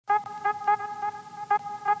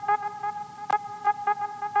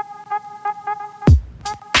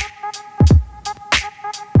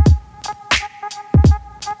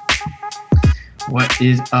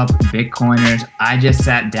is up, Bitcoiners? I just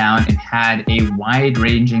sat down and had a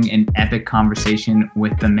wide-ranging and epic conversation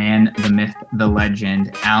with the man, the myth, the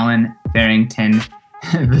legend, Alan Farrington,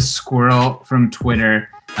 the squirrel from Twitter.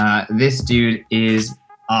 This dude is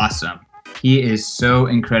awesome. He is so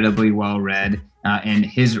incredibly well-read, and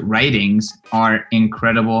his writings are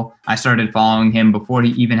incredible. I started following him before he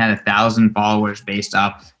even had 1,000 followers based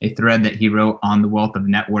off a thread that he wrote on the Wealth of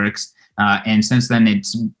Networks. And since then,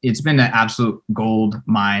 it's been an absolute gold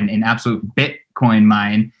mine, an absolute Bitcoin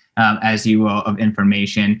mine, as you will, of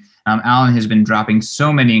information. Alan has been dropping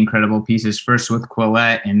so many incredible pieces, first with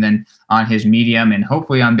Quillette and then on his Medium and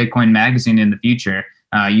hopefully on Bitcoin Magazine in the future.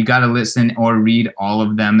 You got to listen or read all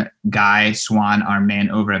of them. Guy Swan, our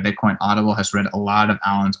man over at Bitcoin Audible, has read a lot of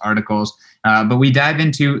Alan's articles. But we dive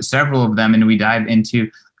into several of them, and we dive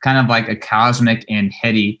into kind of like a cosmic and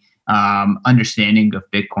heady understanding of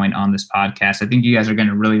Bitcoin on this podcast. I think you guys are going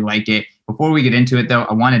to really like it. Before we get into it, though,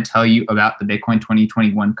 I want to tell you about the Bitcoin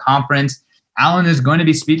 2021 conference. Alan is going to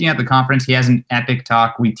be speaking at the conference. He has an epic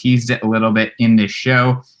talk. We teased it a little bit in this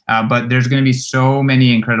show, but there's going to be so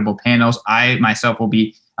many incredible panels. I myself will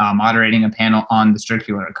be moderating a panel on the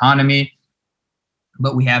circular economy.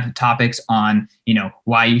 But we have topics on,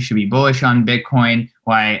 why you should be bullish on Bitcoin,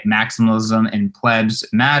 why maximalism and plebs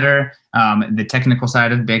matter, the technical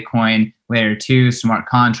side of Bitcoin, layer 2, smart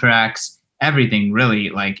contracts, everything really.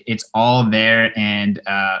 Like, it's all there, and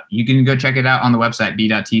you can go check it out on the website,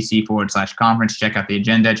 b.tc/conference. Check out the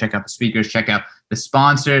agenda, check out the speakers, check out the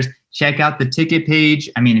sponsors, check out the ticket page.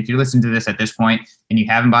 I mean, if you listen to this at this point and you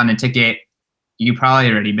haven't bought a ticket, you probably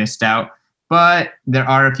already missed out. But there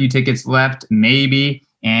are a few tickets left, maybe.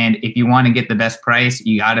 And if you want to get the best price,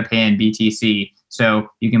 you got to pay in BTC.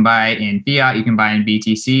 So you can buy in fiat, you can buy in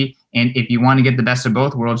BTC. And if you want to get the best of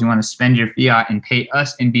both worlds, you want to spend your fiat and pay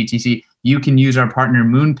us in BTC, you can use our partner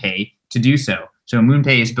MoonPay to do so. So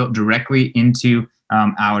MoonPay is built directly into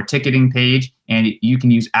our ticketing page, and you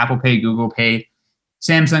can use Apple Pay, Google Pay,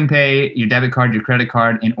 Samsung Pay, your debit card, your credit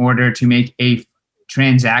card in order to make a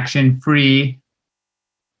transaction fee-free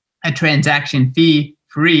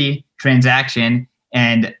transaction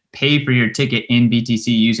and pay for your ticket in BTC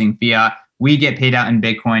using fiat. We get paid out in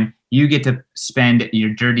Bitcoin. You get to spend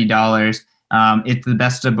your dirty dollars. It's the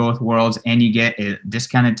best of both worlds, and you get a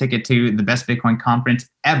discounted ticket to the best Bitcoin conference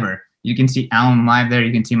ever. You can see Alan live there.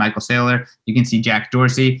 You can see Michael Saylor. You can see Jack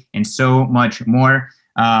Dorsey, and so much more.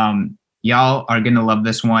 Y'all are going to love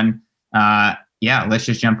this one. Let's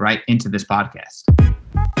just jump right into this podcast.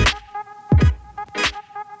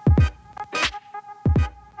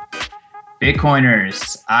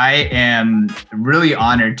 Bitcoiners, I am really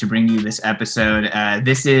honored to bring you this episode.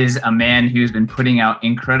 This is a man who's been putting out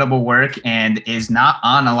incredible work and is not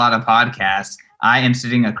on a lot of podcasts. I am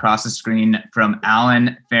sitting across the screen from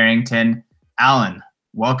Alan Farrington. Alan,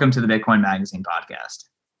 welcome to the Bitcoin Magazine podcast.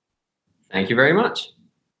 Thank you very much.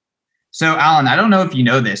 So, Alan, I don't know if you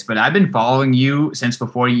know this, but I've been following you since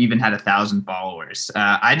before you even had 1,000 followers.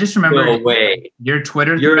 I just remember your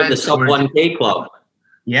Twitter. You're in the sub 1K club.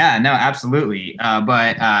 Yeah, no, absolutely.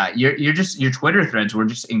 But your Twitter threads were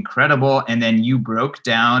just incredible. And then you broke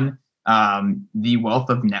down the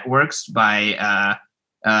Wealth of Networks by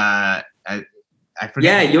I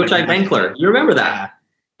forget. Yeah, Yochai Benkler. You remember that? Yeah.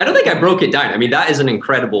 I don't think I broke it down. I mean, that is an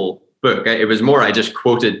incredible book. It was more I just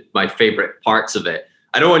quoted my favorite parts of it.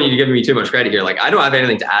 I don't want you to give me too much credit here. Like, I don't have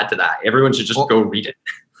anything to add to that. Everyone should just go read it.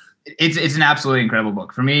 It's an absolutely incredible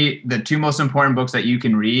book. For me, the two most important books that you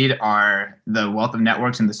can read are The Wealth of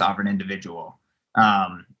Networks and The Sovereign Individual.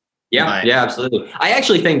 Absolutely. I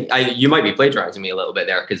actually think you might be plagiarizing me a little bit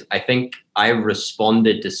there, because I think I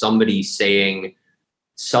responded to somebody saying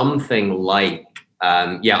something like,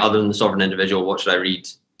 other than The Sovereign Individual, what should I read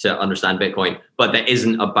to understand Bitcoin? But that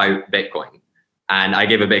isn't about Bitcoin. And I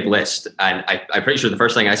gave a big list. And I'm pretty sure the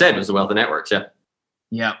first thing I said was The Wealth of Networks. Yeah.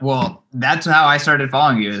 Yeah, well, that's how I started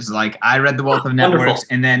following you. Is like I read The Wealth of Networks, Wonderful.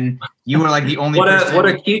 And then you were like the only person. What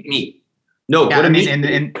a cute meet. No, yeah, what a meet.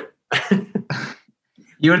 And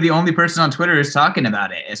you were the only person on Twitter who's talking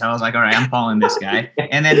about it. So I was like, all right, I'm following this guy.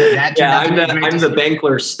 And then that turned out to be I'm the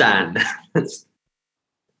Benkler stan.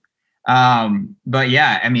 But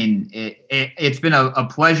yeah, I mean, it's been a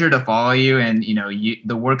pleasure to follow you, and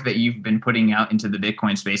the work that you've been putting out into the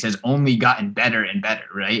Bitcoin space has only gotten better and better,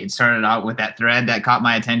 right? It started out with that thread that caught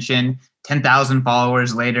my attention. 10,000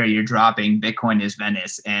 followers later, you're dropping Bitcoin is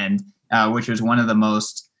Venice, and which was one of the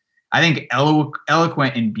most, I think,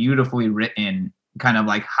 eloquent and beautifully written, kind of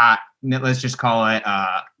like hot, let's just call it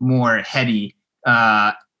more heady,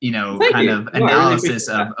 analysis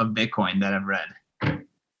of Bitcoin that I've read.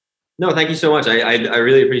 No, thank you so much. I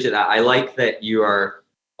really appreciate that. I like that you are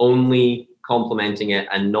only complimenting it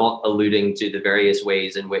and not alluding to the various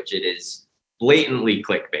ways in which it is blatantly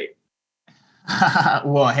clickbait.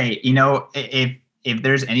 Well, hey, if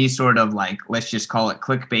there's any sort of like, let's just call it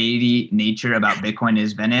clickbaity nature about Bitcoin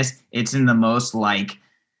is Venice, it's in the most like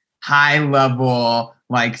high level,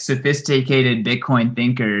 like sophisticated Bitcoin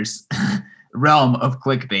thinkers realm of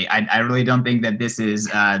clickbait. I really don't think that this is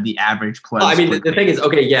the average plus. I mean, the thing is,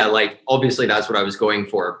 okay, yeah, like obviously that's what I was going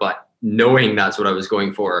for, but knowing that's what I was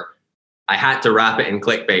going for, I had to wrap it in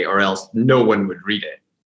clickbait or else no one would read it.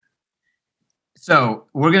 So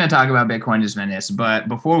we're going to talk about Bitcoin is Venice, but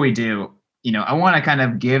before we do, I want to kind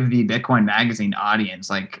of give the Bitcoin Magazine audience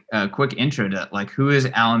like a quick intro to like, who is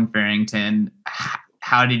Alan Farrington?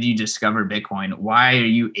 How did you discover Bitcoin? Why are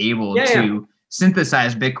you able to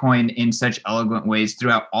synthesize Bitcoin in such eloquent ways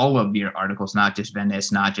throughout all of your articles, not just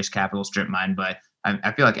Venice, not just Capital Strip Mine, but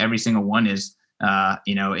I feel like every single one is,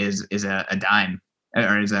 is a dime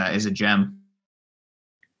or is a gem.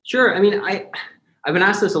 Sure. I mean, I've been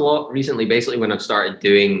asked this a lot recently, basically when I've started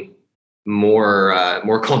doing more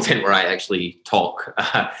content where I actually talk,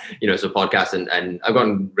 so podcasts and I've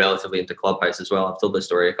gotten relatively into Clubhouse as well. I've told this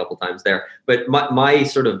story a couple times there, but my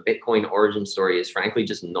sort of Bitcoin origin story is frankly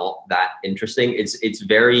just not that interesting. It's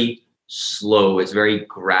very slow. It's very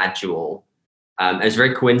gradual. It's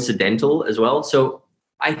very coincidental as well. So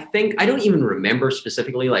I think I don't even remember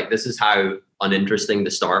specifically, like this is how uninteresting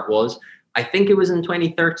the start was. I think it was in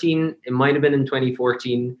 2013. It might have been in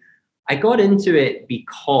 2014. I got into it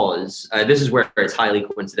because this is where it's highly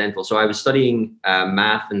coincidental. So I was studying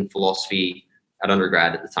math and philosophy at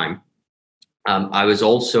undergrad at the time. I was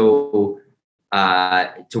also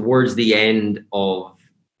towards the end of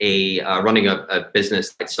running a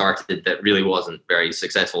business that started that really wasn't very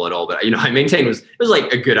successful at all. But I maintained it was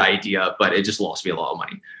like a good idea, but it just lost me a lot of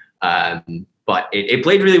money. But it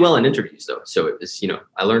played really well in interviews though. So it was,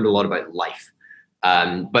 I learned a lot about life.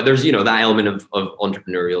 But there's, that element of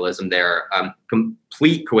entrepreneurialism there.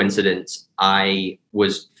 Complete coincidence. I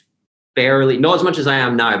was fairly, not as much as I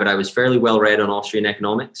am now, but I was fairly well read on Austrian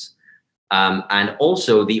economics. And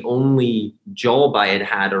also the only job I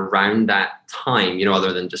had around that time,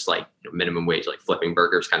 other than just like minimum wage, like flipping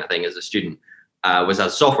burgers kind of thing as a student, was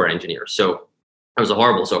as a software engineer. So I was a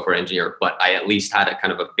horrible software engineer, but I at least had a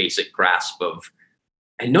kind of a basic grasp of,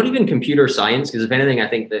 and not even computer science, because if anything, I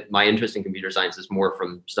think that my interest in computer science is more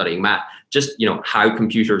from studying math, just, how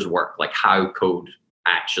computers work, like how code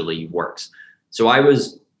actually works. So I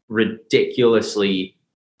was ridiculously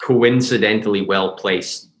coincidentally well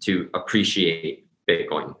placed to appreciate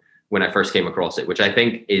Bitcoin when I first came across it, which I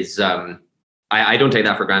think is, I don't take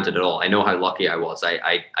that for granted at all. I know how lucky I was.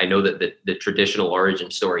 I know that the traditional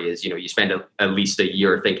origin story is, you spend at least a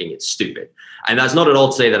year thinking it's stupid. And that's not at all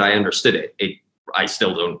to say that I understood it. I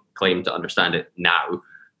still don't claim to understand it now,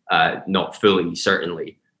 not fully,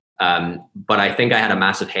 certainly. But I think I had a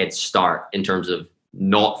massive head start in terms of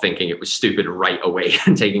not thinking it was stupid right away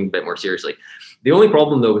and taking it a bit more seriously. The only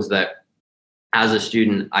problem, though, was that as a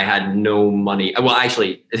student, I had no money. Well,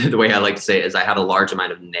 actually, the way I like to say it is I had a large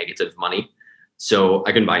amount of negative money. So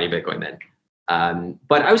I couldn't buy any Bitcoin then.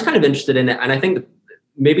 But I was kind of interested in it. And I think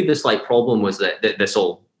maybe the slight problem was that this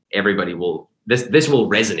will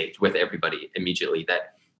resonate with everybody immediately,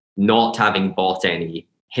 that not having bought any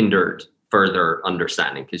hindered further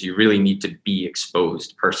understanding, because you really need to be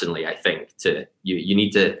exposed personally, I think, to you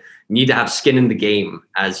need to have skin in the game,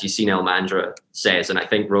 as Yassine El-Mandra says, and I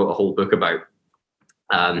think wrote a whole book about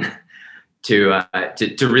to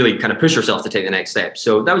really kind of push yourself to take the next step.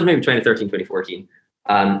 So that was maybe 2013, 2014.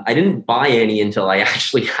 I didn't buy any until I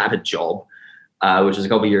actually had a job, which was a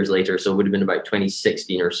couple of years later. So it would have been about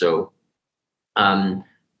 2016 or so.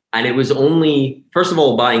 And it was only, first of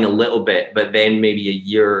all, buying a little bit, but then maybe a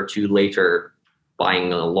year or two later,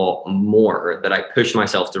 buying a lot more, that I pushed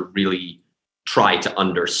myself to really try to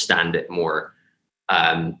understand it more.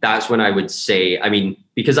 That's when I would say,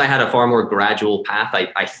 because I had a far more gradual path,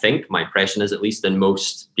 I think my impression is, at least, than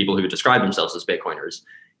most people who describe themselves as Bitcoiners.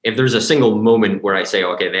 If there's a single moment where I say,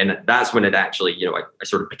 okay, then that's when it actually, I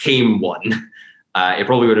sort of became one, it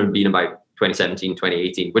probably would have been about 2017,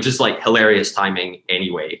 2018, which is like hilarious timing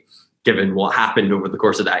anyway, given what happened over the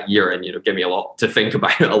course of that year, and give me a lot to think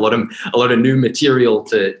about, a lot of new material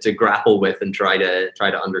to grapple with and try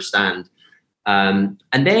to understand. And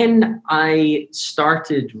then I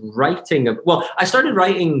started writing. I started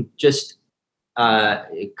writing just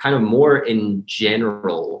kind of more in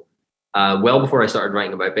general, well before I started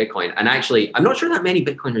writing about Bitcoin. And actually, I'm not sure that many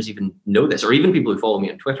Bitcoiners even know this, or even people who follow me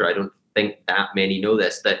on Twitter. I don't think that many know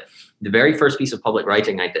this, that the very first piece of public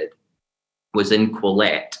writing I did was in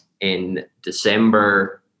Quillette in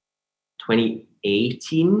December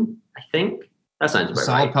 2018. I think that sounds about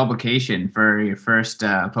Solid right. publication for your first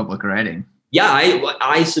public writing. Yeah,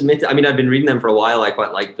 I submitted. I mean, I've been reading them for a while. I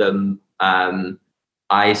quite like them.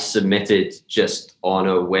 I submitted just on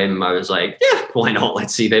a whim. I was like, yeah, why not?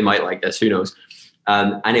 Let's see. They might like this. Who knows?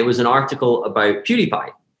 And it was an article about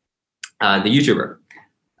PewDiePie, the YouTuber.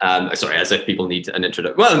 Sorry, as if people need an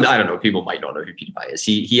introduction. Well, I don't know. People might not know who PewDiePie is.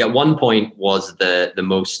 He at one point was the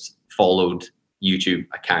most followed YouTube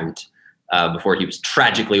account before he was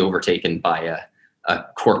tragically overtaken by a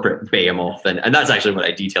corporate behemoth. And that's actually what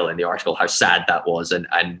I detail in the article, how sad that was and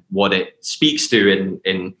what it speaks to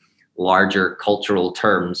in larger cultural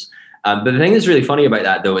terms. But the thing that's really funny about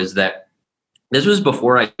that, though, is that this was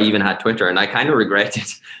before I even had Twitter, and I kind of regretted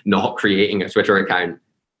not creating a Twitter account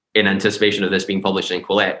in anticipation of this being published in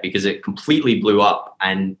Quillette, because it completely blew up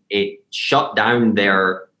and it shut down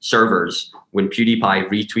their servers when PewDiePie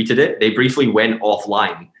retweeted it. They briefly went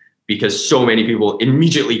offline because so many people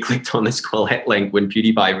immediately clicked on this Quillette link when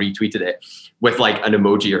PewDiePie retweeted it with like an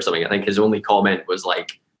emoji or something. I think his only comment was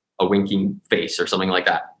like a winking face or something like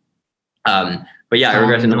that. But yeah, I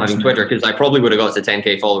regret not having Twitter, because I probably would have got to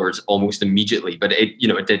 10K followers almost immediately, but it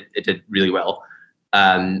did really well.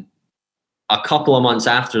 A couple of months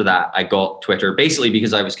after that, I got Twitter basically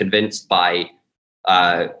because I was convinced by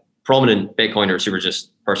prominent Bitcoiners who were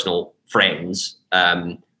just personal friends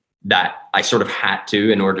that I sort of had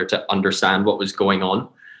to in order to understand what was going on.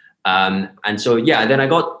 And so, yeah, then I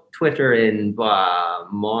got Twitter in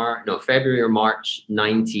February or March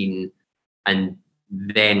 19, and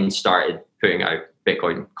then started putting out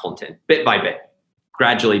Bitcoin content bit by bit,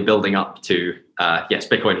 gradually building up to, yes,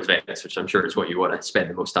 Bitcoin is Vegas, which I'm sure is what you want to spend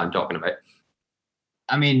the most time talking about.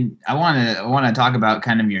 I mean, I want to talk about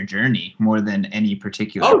kind of your journey more than any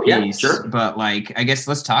particular piece. Yeah, sure. But like, I guess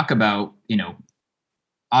let's talk about,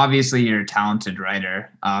 obviously you're a talented writer.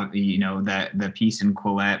 That the piece in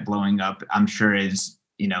Quillette blowing up, I'm sure is,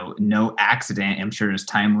 no accident. I'm sure is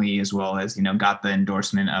timely, as well as, got the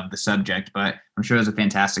endorsement of the subject, but I'm sure it was a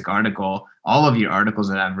fantastic article. All of your articles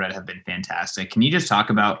that I've read have been fantastic. Can you just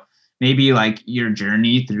talk about maybe like your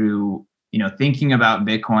journey through, thinking about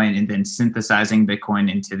Bitcoin and then synthesizing Bitcoin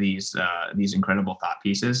into these incredible thought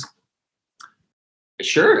pieces?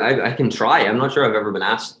 Sure, I can try. I'm not sure I've ever been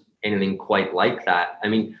asked anything quite like that. I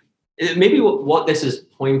mean, maybe what this is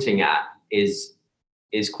pointing at is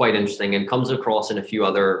quite interesting and comes across in a few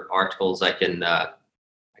other articles I can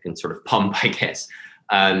sort of pump, I guess.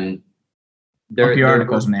 There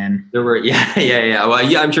articles, man. There were, yeah. Well,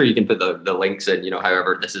 yeah, I'm sure you can put the links in,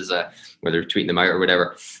 however this is, whether tweeting them out or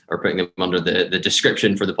whatever, or putting them under the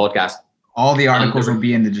description for the podcast. All the articles will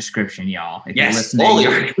be in the description, y'all. If yes,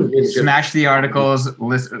 you're listening, smash the articles,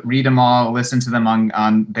 read them all, listen to them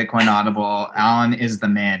on Bitcoin Audible. Alan is the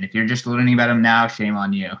man. If you're just learning about him now, shame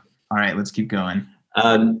on you. All right, let's keep going.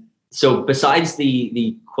 So besides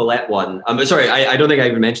the Quillette one, I'm sorry, I don't think I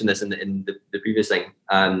even mentioned this in the previous thing,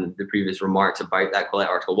 the previous remarks about that Quillette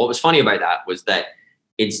article. What was funny about that was that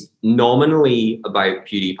it's nominally about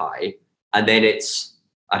PewDiePie, and then it's,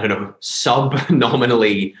 I don't know,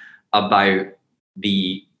 sub-nominally about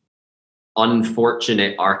the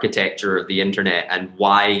unfortunate architecture of the internet and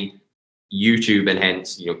why YouTube and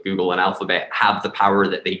hence Google and Alphabet have the power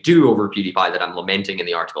that they do over PewDiePie that I'm lamenting in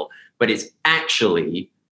the article. But it's actually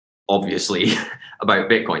obviously about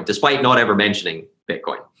Bitcoin, despite not ever mentioning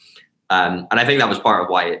Bitcoin. And I think that was part of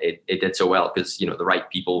why it did so well, because the right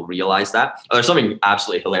people realized that. There's something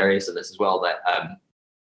absolutely hilarious in this as well that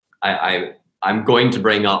I'm going to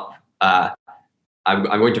bring up. I'm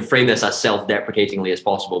going to frame this as self-deprecatingly as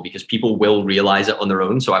possible because people will realize it on their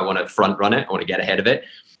own. So I want to front run it. I want to get ahead of it.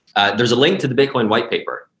 There's a link to the Bitcoin white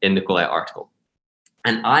paper in the Quillette article.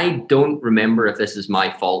 And I don't remember if this is my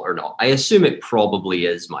fault or not. I assume it probably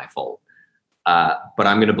is my fault. But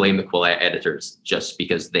I'm going to blame the Quillette editors just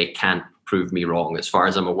because they can't prove me wrong. As far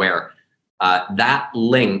as I'm aware, that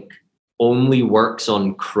link only works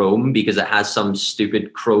on Chrome because it has some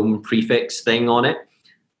stupid Chrome prefix thing on it.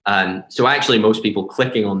 So actually most people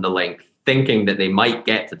clicking on the link thinking that they might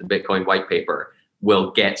get to the Bitcoin white paper will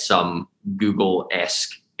get some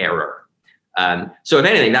Google-esque error. So if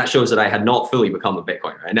anything, that shows that I had not fully become a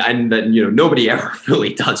Bitcoiner, and that nobody ever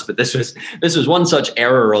fully does. But this was one such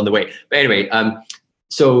error on the way. But anyway,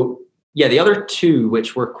 so yeah, the other two,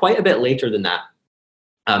 which were quite a bit later than that,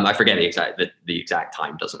 I forget the exact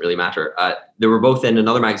time. Doesn't really matter. They were both in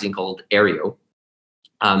another magazine called Aereo.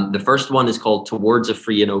 The first one is called Towards a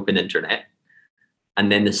Free and Open Internet,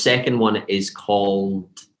 and then the second one is called,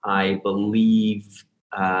 I believe,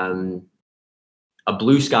 A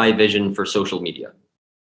Blue Sky Vision for Social Media.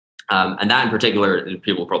 And that in particular,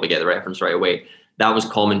 people will probably get the reference right away. that was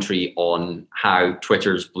commentary on how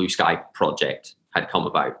Twitter's Blue Sky project had come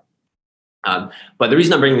about. But the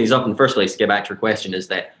reason I'm bringing these up in the first place, to get back to your question, is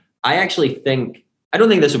that I don't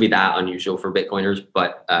think this would be that unusual for Bitcoiners,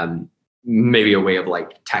 but maybe a way of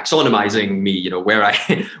like taxonomizing me, where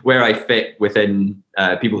I fit within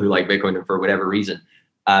people who like Bitcoin for whatever reason.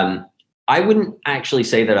 I wouldn't actually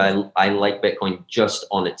say that I like Bitcoin just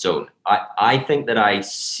on its own. I think that I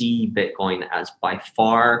see Bitcoin as by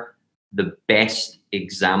far the best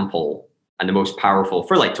example and the most powerful,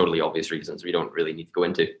 for like totally obvious reasons we don't really need to go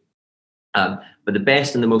into, but the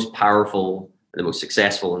best and the most powerful, the most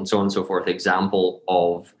successful, and so on and so forth example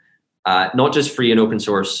of not just free and open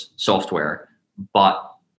source software,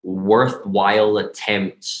 but worthwhile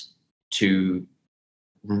attempts to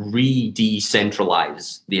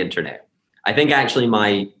re-decentralize the internet. I think actually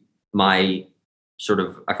my sort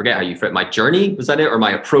of, I forget how you fit, my journey, was that it? Or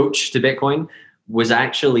my approach to Bitcoin was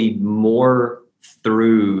actually more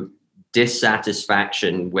through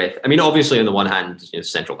dissatisfaction with, I mean, obviously on the one hand,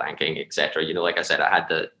 central banking, etc. Like I said, I had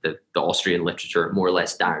the Austrian literature more or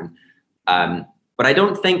less down. But I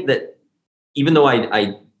don't think that, even though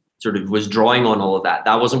I sort of was drawing on all of that,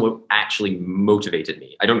 that wasn't what actually motivated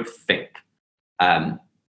me. I don't think.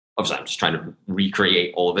 Obviously, I'm just trying to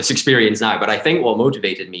recreate all of this experience now, but I think what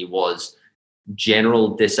motivated me was general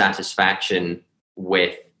dissatisfaction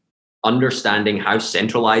with understanding how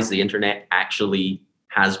centralized the internet actually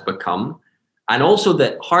has become. And also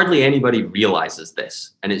that hardly anybody realizes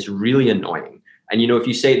this, and it's really annoying. And, if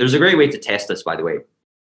you say, there's a great way to test this, by the way,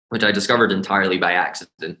 which I discovered entirely by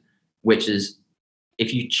accident, which is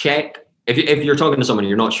if you check, if you're talking to someone and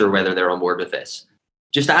you're not sure whether they're on board with this,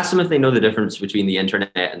 just ask them if they know the difference between the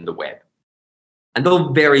internet and the web. And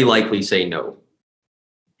they'll very likely say no,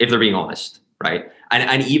 if they're being honest, right?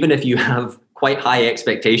 And even if you have quite high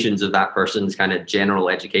expectations of that person's kind of general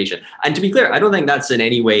education. And to be clear, I don't think that's in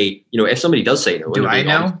any way, if somebody does say no. Do I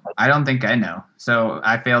know? Honest, I don't think I know. So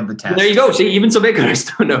I failed the test. Well, there you go. See, even some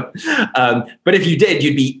Bitcoiners don't know. But if you did,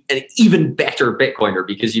 you'd be an even better Bitcoiner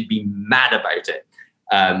because you'd be mad about it.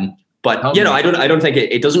 But I don't think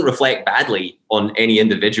it doesn't reflect badly on any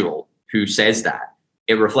individual who says that.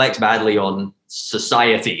 It reflects badly on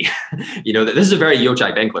society. That this is a very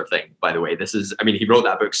Yochai Benkler thing, by the way. He wrote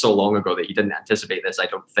that book so long ago that he didn't anticipate this, I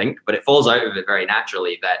don't think, but it falls out of it very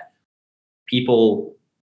naturally that people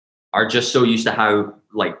are just so used to how,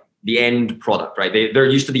 like, the end product, right? They're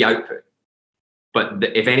used to the output. But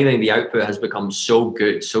if anything, the output has become so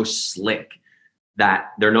good, so slick,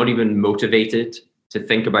 that they're not even motivated to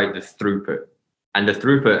think about the throughput. And the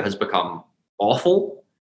throughput has become awful.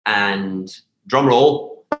 And drum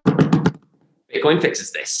roll, Bitcoin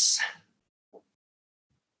fixes this.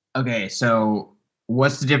 Okay, so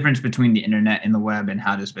what's the difference between the internet and the web, and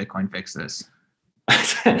how does Bitcoin fix this?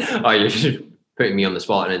 Oh, you're just putting me on the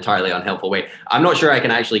spot in an entirely unhelpful way. I'm not sure I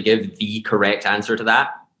can actually give the correct answer to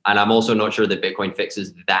that. And I'm also not sure that Bitcoin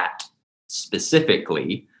fixes that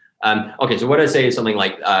specifically. Okay, so what I say is something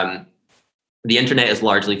like, the internet is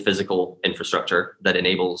largely physical infrastructure that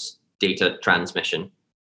enables data transmission.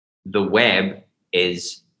 The web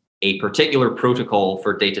is a particular protocol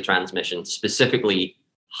for data transmission, specifically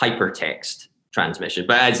hypertext transmission.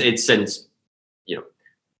 But as it's since,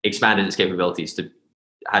 expanded its capabilities to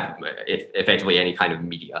have effectively any kind of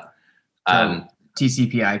media.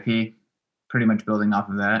 TCP/IP, pretty much building off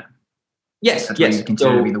of that. Yes, That's yes. what you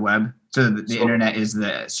consider to be the web. So the internet is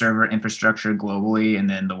the server infrastructure globally, and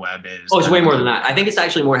then the web is. Oh, it's way more than that. I think it's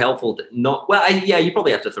actually more helpful to not. Well, you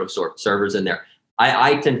probably have to throw servers in there.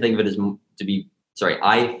 I tend to think of it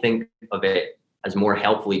I think of it as more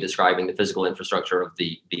helpfully describing the physical infrastructure of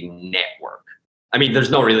the network. I mean,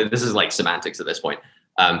 there's no really. This is like semantics at this point.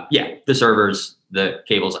 The servers, the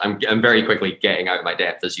cables. I'm very quickly getting out of my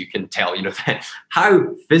depth, as you can tell.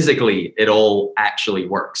 How physically it all actually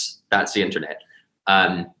works. That's the internet.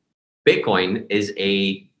 Bitcoin is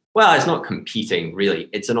it's not competing really.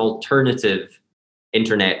 It's an alternative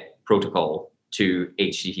internet protocol to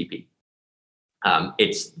HTTP.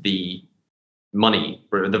 It's the money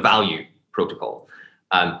or the value protocol.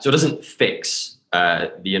 So it doesn't fix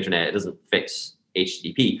the internet. It doesn't fix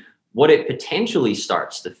HTTP. What it potentially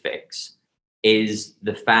starts to fix is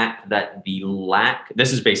the fact that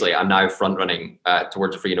this is basically, I'm now front running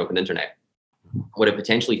towards a free and open internet. What it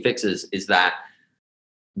potentially fixes is that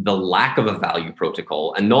the lack of a value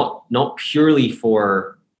protocol, and not purely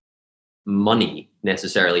for money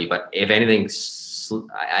necessarily, but if anything,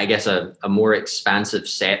 I guess a more expansive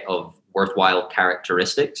set of worthwhile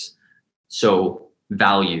characteristics. So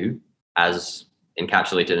value as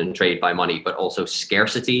encapsulated in trade by money, but also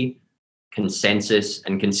scarcity, consensus,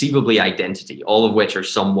 and conceivably identity, all of which are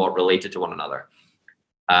somewhat related to one another.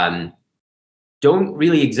 don't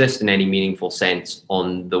really exist in any meaningful sense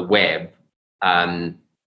on the web.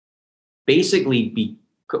 Basically,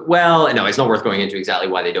 well, no, it's not worth going into exactly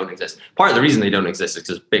why they don't exist. Part of the reason they don't exist is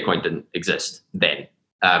because Bitcoin didn't exist then.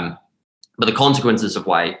 But the consequences of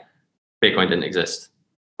why Bitcoin didn't exist,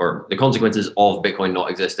 or the consequences of Bitcoin not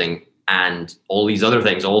existing and all these other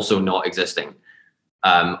things also not existing,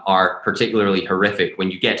 are particularly horrific when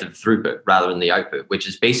you get to the throughput rather than the output, which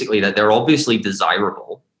is basically that they're obviously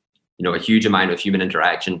desirable. A huge amount of human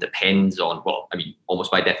interaction depends on, well, I mean, almost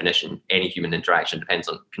by definition, any human interaction depends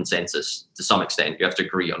on consensus to some extent. You have to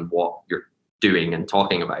agree on what you're doing and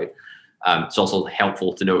talking about. It's also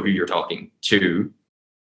helpful to know who you're talking to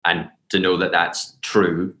and to know that that's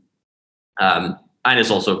true. And it's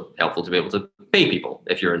also helpful to be able to pay people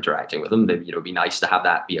if you're interacting with them. It'd be nice to have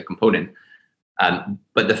that be a component.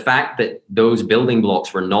 But the fact that those building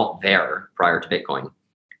blocks were not there prior to Bitcoin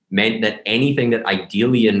meant that anything that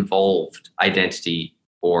ideally involved identity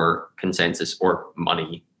or consensus or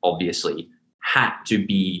money, obviously, had to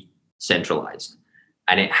be centralized.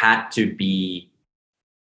 And it had to be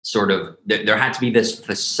there had to be this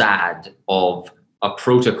facade of a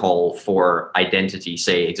protocol for identity,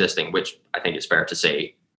 say, existing, which I think is fair to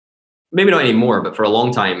say, maybe not anymore, but for a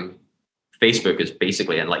long time, Facebook is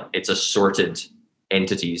basically, and it's assorted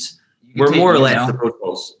entities. We're more or less the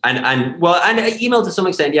protocols, and email to some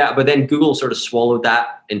extent, yeah. But then Google sort of swallowed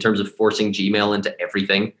that in terms of forcing Gmail into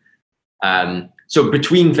everything. So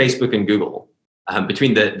between Facebook and Google,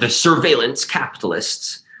 between the surveillance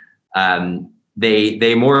capitalists,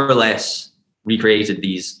 they more or less recreated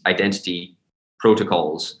these identity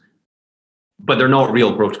protocols, but they're not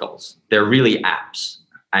real protocols. They're really apps,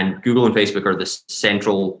 and Google and Facebook are the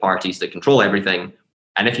central parties that control everything.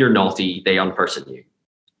 And if you're naughty, they unperson you.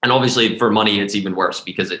 And obviously for money, it's even worse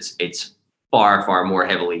because it's far, far more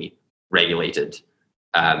heavily regulated.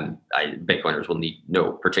 Bitcoiners will need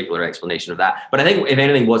no particular explanation of that. But I think, if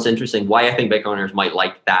anything, what's interesting, why I think Bitcoiners might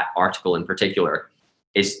like that article in particular,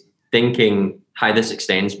 is thinking how this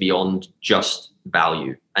extends beyond just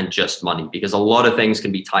value and just money, because a lot of things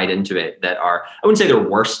can be tied into it that are, I wouldn't say they're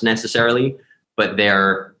worse necessarily, but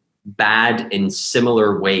they're bad in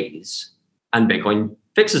similar ways. And Bitcoin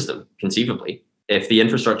fixes them, conceivably, if the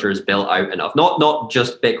infrastructure is built out enough, not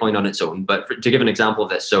just Bitcoin on its own, but to give an example of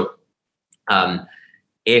this. So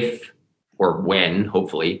if or when,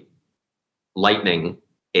 hopefully, Lightning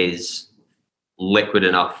is liquid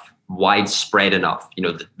enough, widespread enough,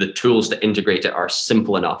 the tools to integrate it are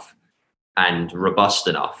simple enough and robust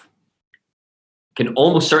enough, can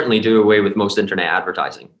almost certainly do away with most internet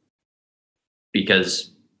advertising,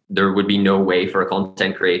 because there would be no way for a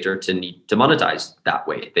content creator to need to monetize that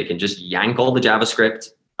way. They can just yank all the JavaScript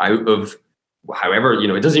out of however,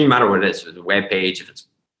 it doesn't even matter what it is. If it's a web page, if it's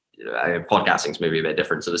podcasting is maybe a bit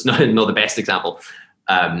different, so it's not the best example.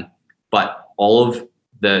 But all of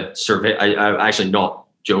the I'm actually not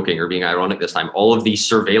joking or being ironic this time. All of the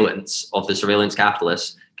surveillance of the surveillance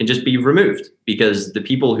capitalists can just be removed, because the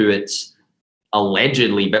people who it's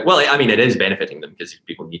allegedly, it is benefiting them because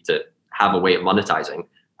people need to have a way of monetizing.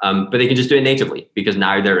 But they can just do it natively, because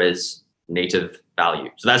now there is native value.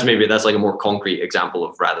 So that's like a more concrete example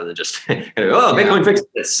of, rather than just Bitcoin fixed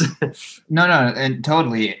this. No, and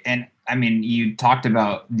totally. And I mean, you talked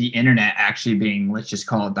about the internet actually being, let's just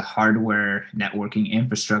call it, the hardware networking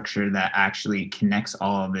infrastructure that actually connects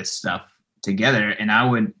all of this stuff together. And I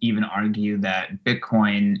would even argue that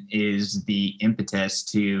Bitcoin is the impetus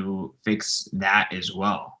to fix that as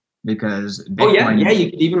well. Because Bitcoin,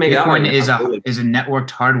 you could even make Bitcoin is a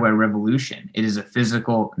networked hardware revolution. It is a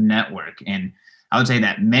physical network, and I would say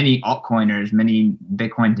that many altcoiners, many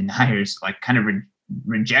Bitcoin deniers, kind of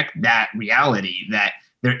reject that reality that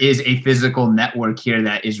there is a physical network here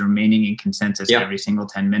that is remaining in consensus every single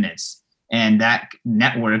 10 minutes, and that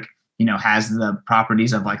network, has the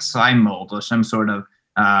properties of slime mold or some sort of,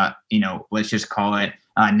 let's just call it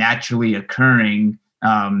naturally occurring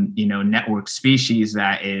network species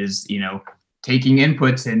that is, taking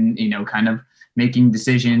inputs and, kind of making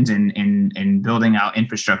decisions and building out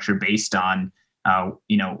infrastructure based on,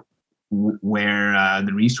 where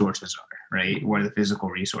the resources are, right? Where the physical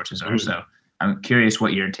resources are. So I'm curious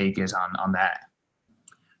what your take is on that.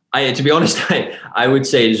 To be honest, I would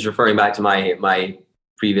say, just referring back to my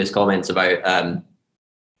previous comments about,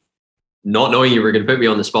 not knowing you were going to put me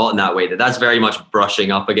on the spot in that way, that's very much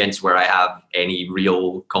brushing up against where I have any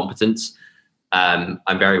real competence. I'm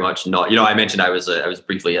very much not, I mentioned I was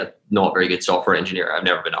briefly a not very good software engineer. I've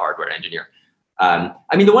never been a hardware engineer.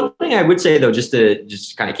 The one thing I would say, though, just to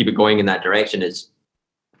kind of keep it going in that direction, is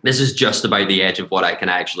this is just about the edge of what I can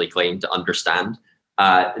actually claim to understand.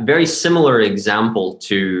 Very similar example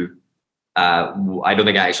to, I don't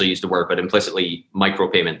think I actually used the word, but implicitly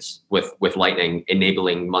micropayments with Lightning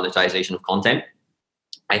enabling monetization of content.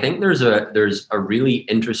 I think there's a really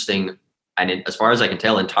interesting, and as far as I can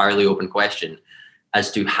tell, entirely open question as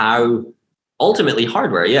to how ultimately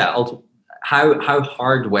hardware, how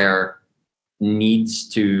hardware needs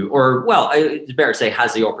to, or well, it's better to say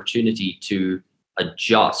has the opportunity to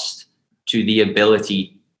adjust to the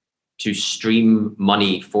ability to stream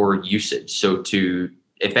money for usage. So to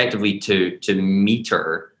effectively to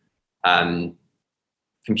meter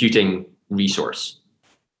computing resource.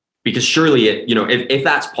 Because surely if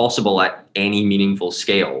that's possible at any meaningful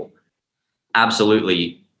scale,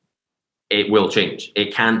 absolutely it will change.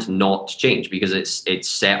 It can't not change because it's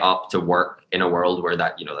set up to work in a world where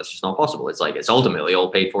that's just not possible. It's ultimately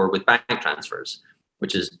all paid for with bank transfers,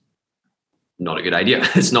 which is not a good idea.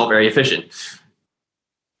 It's not very efficient.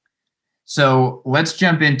 So let's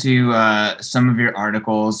jump into some of your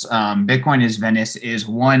articles. Bitcoin is Venice is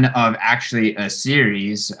one of actually a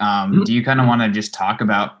series. Do you kind of want to just talk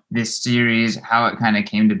about this series, how it kind of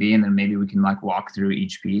came to be, and then maybe we can walk through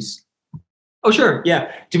each piece? Oh, sure.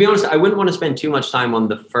 Yeah. To be honest, I wouldn't want to spend too much time on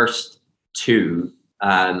the first two,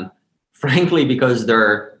 frankly, because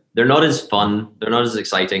they're not as fun. They're not as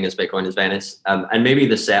exciting as Bitcoin is Venice. And maybe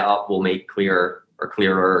the setup will make clearer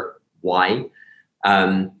why.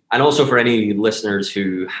 And also for any listeners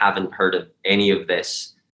who haven't heard of any of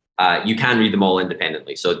this, you can read them all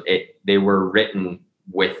independently. So they were written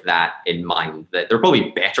with that in mind, that they're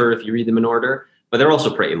probably better if you read them in order, but they're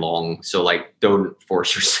also pretty long. So don't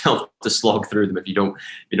force yourself to slog through them if you don't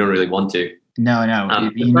really want to. No,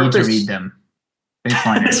 you need to read them.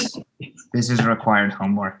 Bitcoiners, this is required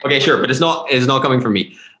homework. Okay, sure, but it's not coming from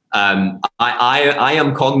me. I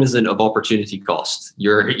am cognizant of opportunity cost.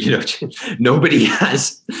 Nobody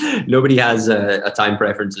has a time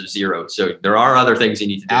preference of 0. So there are other things you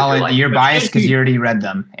need to do. Alan, you're biased because you already read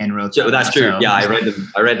them and wrote them. So that's true. So. Yeah, I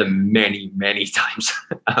read them many times.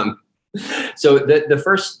 So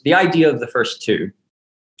the idea of the first two.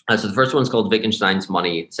 So the first one's called Wittgenstein's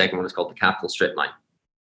Money. The second one is called the Capital Strip Mine.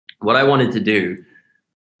 What I wanted to do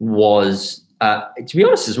was, to be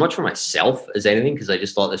honest, as much for myself as anything, because I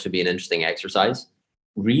just thought this would be an interesting exercise,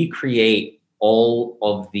 recreate all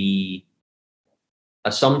of the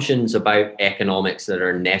assumptions about economics that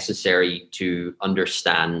are necessary to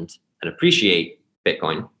understand and appreciate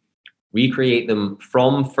Bitcoin, recreate them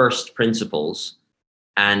from first principles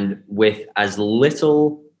and with as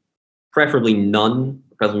little, preferably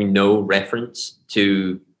no reference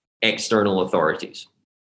to external authorities.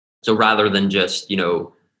 So rather than just,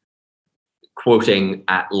 quoting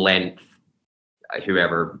at length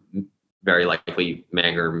whoever, very likely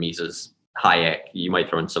Menger, Mises, Hayek, you might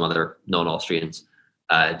throw in some other non-Austrians,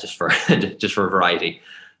 just for variety.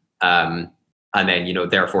 And then,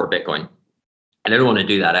 therefore Bitcoin. I didn't want to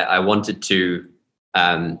do that. I wanted to,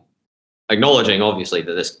 acknowledging obviously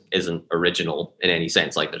that this isn't original in any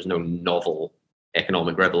sense, there's no novel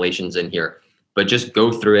economic revelations in here, but just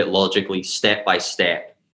go through it logically, step by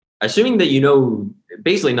step, assuming that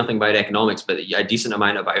basically nothing about economics, but a decent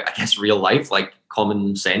amount about, I guess, real life, like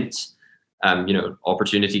common sense,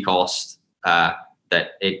 opportunity cost,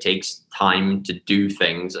 that it takes time to do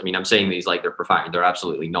things. I mean, I'm saying these like they're profound. They're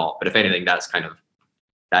absolutely not. But if anything,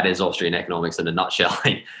 that is Austrian economics in a nutshell.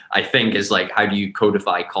 I think is how do you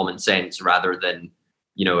codify common sense rather than,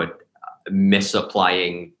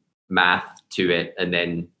 misapplying math to it and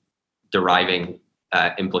then deriving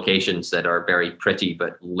implications that are very pretty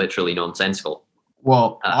but literally nonsensical.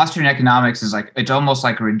 Well, Austrian economics is it's almost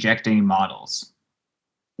like rejecting models.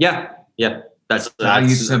 Yeah. That's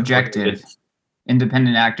subjective.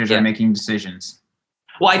 Independent actors are making decisions.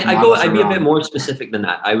 Well, I'd be a bit more specific than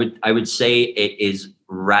that. I would say it is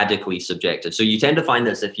radically subjective. So you tend to find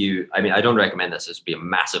this I don't recommend this. This would be a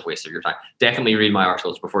massive waste of your time. Definitely read my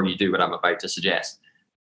articles before you do what I'm about to suggest.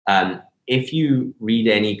 If you read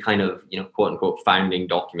any kind of, quote unquote, founding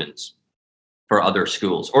documents for other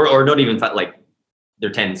schools, or not even there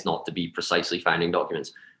tends not to be precisely founding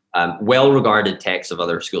documents, well-regarded texts of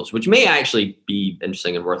other schools, which may actually be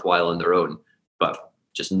interesting and worthwhile in their own, but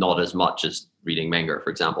just not as much as reading Menger, for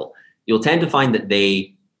example, you'll tend to find that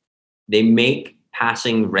they make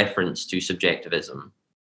passing reference to subjectivism.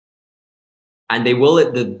 And they will,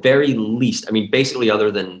 at the very least, basically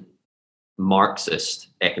other than Marxist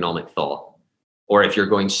economic thought, or if you're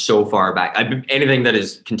going so far back, anything that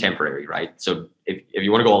is contemporary, right? So if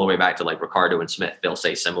you want to go all the way back to Ricardo and Smith, they'll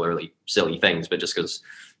say similarly silly things, but just because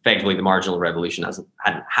effectively the marginal revolution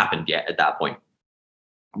hadn't happened yet at that point.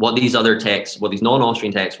 What these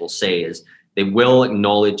non-Austrian texts will say is they will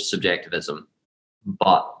acknowledge subjectivism,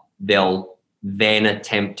 but they'll then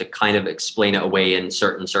attempt to kind of explain it away in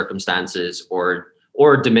certain circumstances, or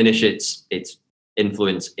diminish its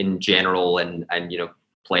influence in general, and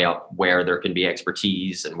play up where there can be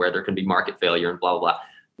expertise and where there can be market failure and blah blah blah.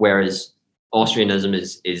 Whereas Austrianism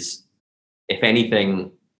is if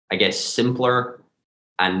anything, I guess, simpler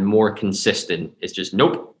and more consistent. It's just,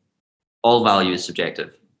 nope, all value is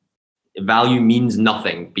subjective. Value means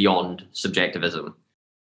nothing beyond subjectivism.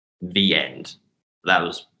 The end. That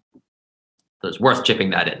was worth chipping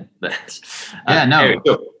that in. Yeah, no. Anyway,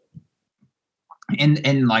 so.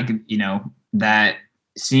 And like, that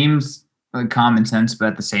seems like common sense, but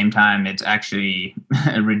at the same time, it's actually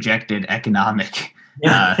a rejected economic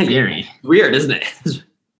theory. Weird, isn't it?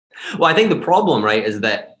 Well, I think the problem, right, is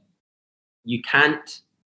that you can't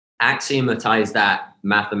axiomatize that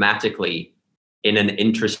mathematically in an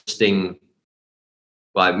interesting,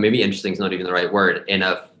 well, maybe interesting is not even the right word, in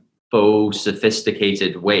a faux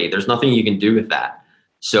sophisticated way. There's nothing you can do with that.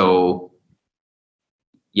 So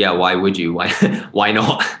yeah, why would you? Why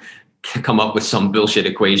not come up with some bullshit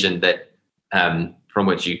equation that from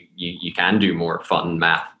which you can do more fun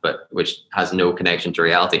math, but which has no connection to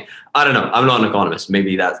reality? I don't know. I'm not an economist.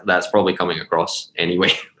 Maybe that's probably coming across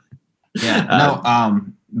anyway. Yeah. No.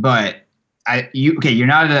 But you're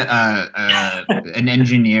not an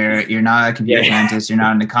engineer. You're not a computer scientist. You're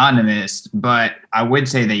not an economist. But I would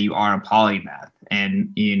say that you are a polymath, and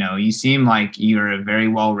you seem like you're very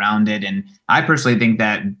well-rounded. And I personally think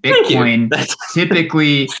that Bitcoin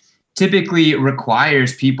typically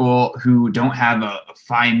requires people who don't have a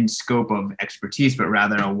fine scope of expertise, but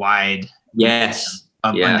rather a wide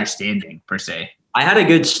understanding per se. I had a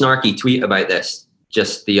good snarky tweet about this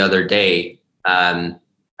just the other day.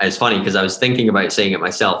 It's funny because I was thinking about saying it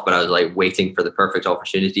myself, but I was like waiting for the perfect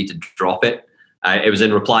opportunity to drop it. It was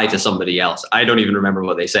in reply to somebody else. I don't even remember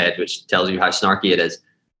what they said, which tells you how snarky it is.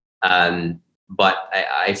 But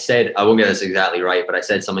I said, I won't get this exactly right, but I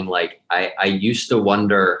said something like, I used to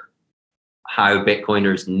wonder how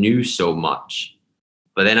Bitcoiners knew so much,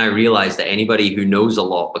 but then I realized that anybody who knows a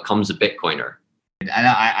lot becomes a Bitcoiner.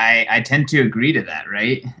 I tend to agree to that,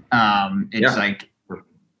 right? It's like,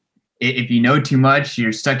 if you know too much,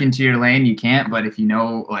 you're stuck into your lane, you can't. But if you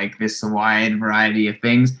know like this wide variety of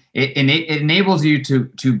things, it enables you to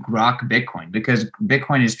grok Bitcoin, because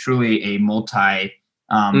Bitcoin is truly a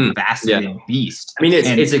faceted beast. I mean,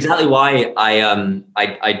 it's exactly why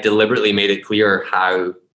I deliberately made it clear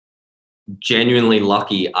how genuinely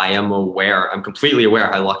lucky I am. I'm completely aware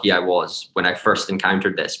how lucky I was when I first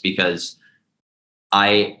encountered this, because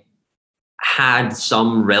I had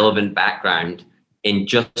some relevant background in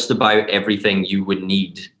just about everything you would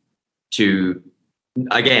need to,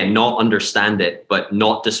 again, not understand it, but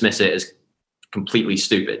not dismiss it as completely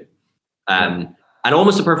stupid. And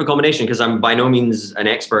almost a perfect combination, because I'm by no means an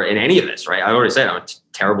expert in any of this, right? I already said I'm a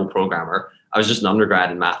terrible programmer. I was just an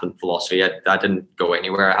undergrad in math and philosophy. That didn't go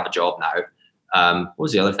anywhere. I have a job now. What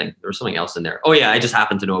was the other thing? There was something else in there. Oh yeah, I just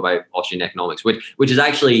happened to know about Austrian economics, which is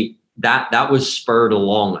actually, that was spurred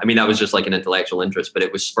along. I mean, that was just like an intellectual interest, but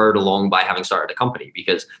it was spurred along by having started a company,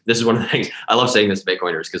 because this is one of the things I love saying this to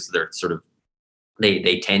Bitcoiners, because they're sort of,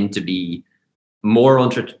 they tend to be more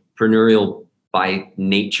entrepreneurial by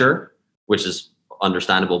nature, which is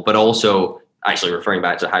understandable, but also actually referring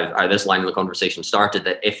back to how this line of the conversation started,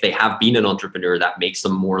 that if they have been an entrepreneur, that makes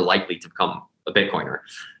them more likely to become a Bitcoiner.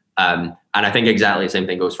 And I think exactly the same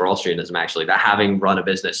thing goes for Austrianism, actually, that having run a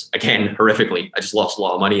business, again, horrifically, I just lost a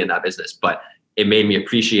lot of money in that business, but it made me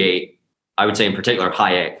appreciate, I would say in particular,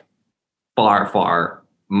 Hayek far, far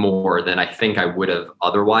more than I think I would have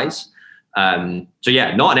otherwise. So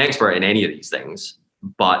yeah, not an expert in any of these things,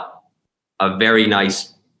 but a very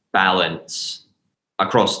nice balance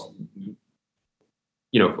across,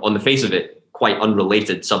 on the face of it, quite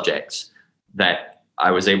unrelated subjects, that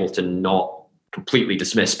I was able to not completely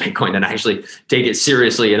dismiss Bitcoin and actually take it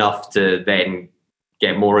seriously enough to then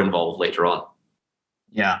get more involved later on.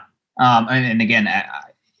 Yeah. And again,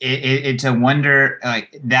 it's a wonder,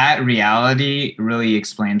 like that reality really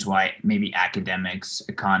explains why maybe academics,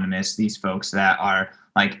 economists, these folks that are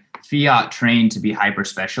like fiat trained to be hyper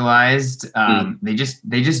specialized, they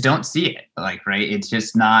just don't see it, like, right. It's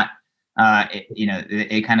just not,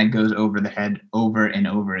 it kind of goes over the head over and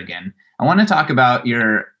over again. I want to talk about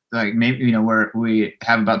your, like, maybe, we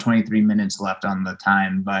have about 23 minutes left on the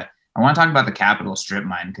time, but I want to talk about the capital strip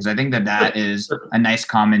mine, because I think that is a nice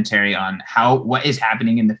commentary on what is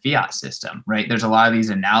happening in the fiat system, right? There's a lot of these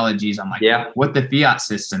analogies on what the fiat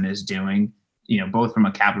system is doing, both from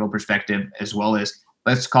a capital perspective as well as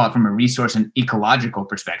let's call it from a resource and ecological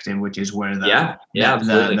perspective, which is where the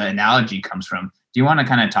analogy comes from. Do you want to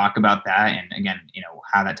kind of talk about that, and again,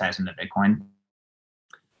 how that ties into Bitcoin?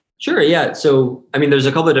 Sure. Yeah. So, I mean, there's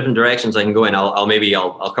a couple of different directions I can go in.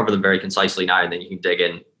 I'll cover them very concisely now, and then you can dig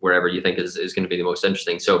in wherever you think is going to be the most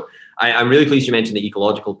interesting. So I'm really pleased you mentioned the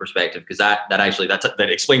ecological perspective, because that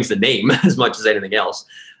explains the name as much as anything else.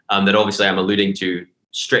 That obviously I'm alluding to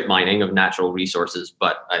strip mining of natural resources,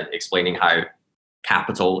 but explaining how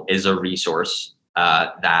capital is a resource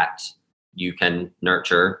that you can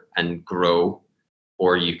nurture and grow,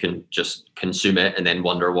 or you can just consume it and then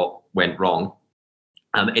wonder what went wrong.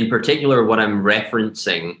 In particular, what I'm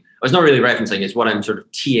referencing, or it's not really referencing, is what I'm sort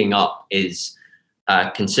of teeing up is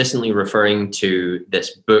consistently referring to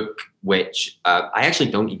this book, which I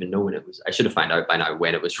actually don't even know when it was. I should have found out by now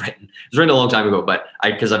when it was written. It was written a long time ago, but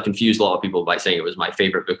because I've confused a lot of people by saying it was my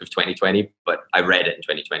favorite book of 2020, but I read it in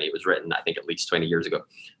 2020. It was written, I think, at least 20 years ago.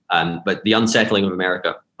 But The Unsettling of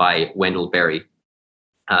America by Wendell Berry.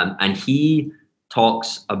 And he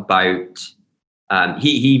talks about...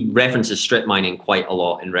 he references strip mining quite a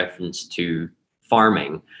lot in reference to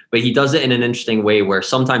farming, but he does it in an interesting way where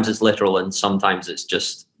sometimes it's literal and sometimes it's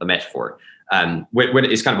just a metaphor.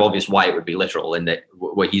 It's kind of obvious why it would be literal, in that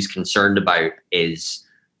what he's concerned about is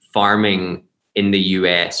farming in the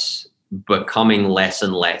US becoming less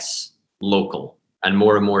and less local and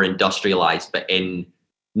more industrialized, but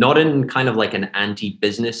not in kind of like an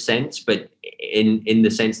anti-business sense, but in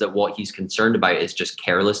the sense that what he's concerned about is just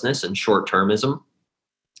carelessness and short-termism.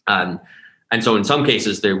 And so in some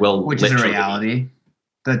cases there will... Which is a reality.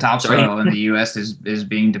 The topsoil in the US is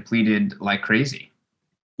being depleted like crazy.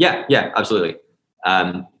 Yeah, absolutely.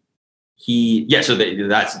 So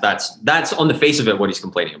that's on the face of it what he's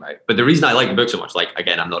complaining about. But the reason I like the book so much, like,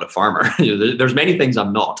 again, I'm not a farmer. There's many things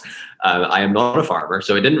I'm not. I am not a farmer,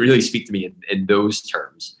 so it didn't really speak to me in those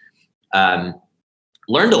terms.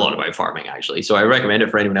 Learned a lot about farming, actually, so I recommend it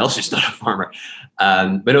for anyone else who's not a farmer.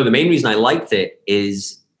 But no, the main reason I liked it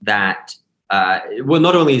is that,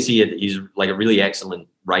 not only is he's like a really excellent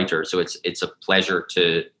writer, so it's a pleasure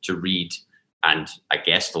to read, and I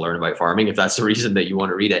guess to learn about farming, if that's the reason that you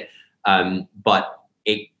want to read it. But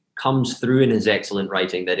it comes through in his excellent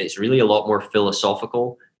writing that it's really a lot more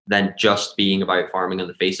philosophical than just being about farming on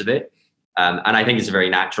the face of it. And I think it's a very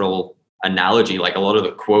natural analogy. Like, a lot of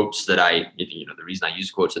the quotes that the reason I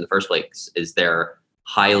use quotes in the first place is they're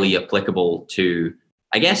highly applicable to,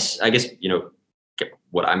 I guess,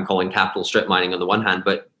 what I'm calling capital strip mining on the one hand,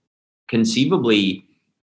 but conceivably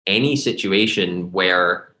any situation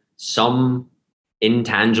where some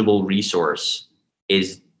intangible resource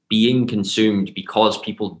is being consumed because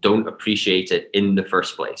people don't appreciate it in the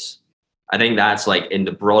first place. I think that's like in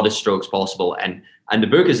the broadest strokes possible. And the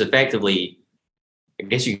book is effectively, I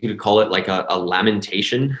guess you could call it like a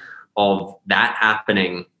lamentation of that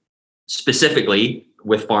happening specifically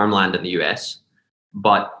with farmland in the US,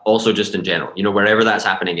 but also just in general, wherever that's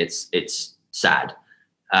happening, it's sad.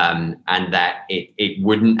 And that it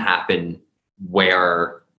wouldn't happen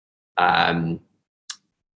where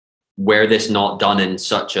this not done in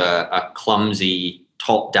such a clumsy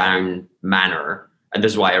top-down manner. And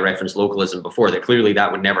this is why I referenced localism before, that clearly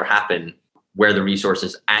that would never happen where the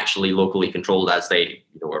resources actually locally controlled as they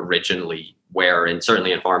originally were, and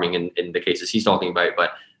certainly in farming in the cases he's talking about.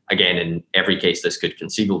 But again, in every case this could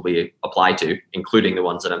conceivably apply to, including the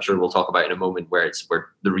ones that I'm sure we'll talk about in a moment, where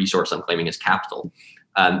the resource I'm claiming is capital,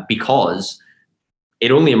 because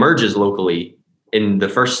it only emerges locally in the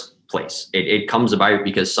first place. It comes about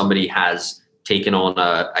because somebody has taken on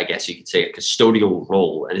I guess you could say, a custodial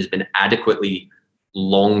role, and has been adequately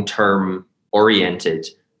long-term oriented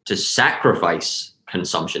to sacrifice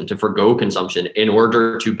consumption, to forgo consumption in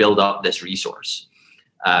order to build up this resource.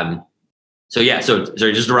 So just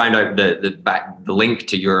to round out the link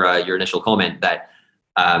to your initial comment, that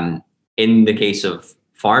in the case of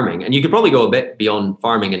farming, and you could probably go a bit beyond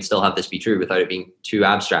farming and still have this be true without it being too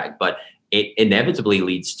abstract, but it inevitably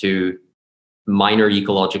leads to minor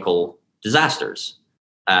ecological disasters.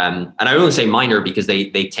 And I only say minor because they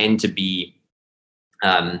tend to be,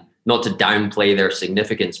 not to downplay their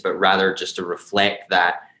significance, but rather just to reflect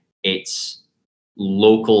that it's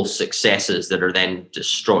local successes that are then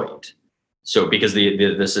destroyed. So because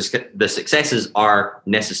the successes are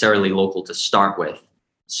necessarily local to start with,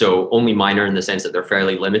 so only minor in the sense that they're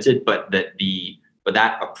fairly limited, but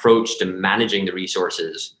that approach to managing the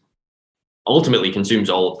resources ultimately consumes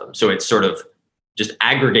all of them. So it's sort of just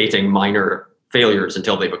aggregating minor failures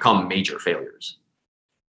until they become major failures.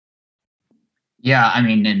 Yeah, I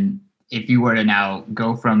mean, and if you were to now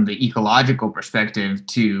go from the ecological perspective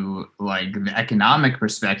to like the economic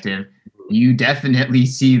perspective, you definitely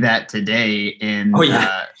see that today in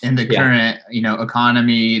in the current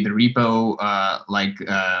economy, the repo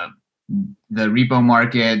the repo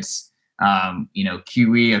markets,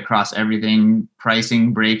 QE across everything,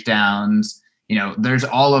 pricing breakdowns. There's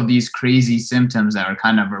all of these crazy symptoms that are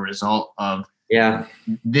kind of a result of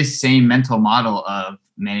this same mental model of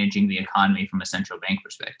managing the economy from a central bank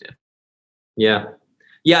perspective.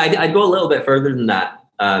 I'd go a little bit further than that.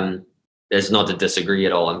 It's not to disagree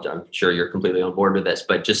at all. I'm sure you're completely on board with this,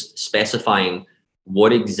 but just specifying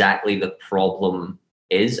what exactly the problem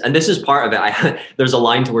is. And this is part of it. There's a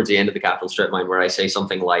line towards the end of the Capital Strip Mine where I say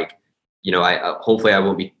something like, hopefully I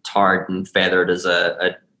won't be tarred and feathered as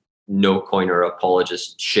a no coiner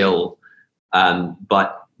apologist shill.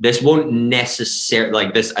 But this won't necessarily,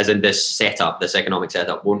 like this, as in this setup, this economic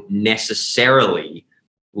setup won't necessarily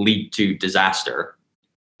lead to disaster.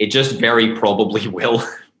 It just very probably will.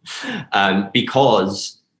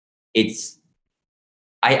 Because it's,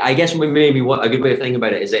 I guess maybe what a good way of thinking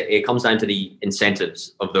about it is it comes down to the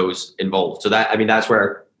incentives of those involved. So that's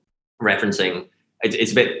where referencing,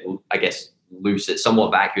 it's a bit, I guess, loose. It's somewhat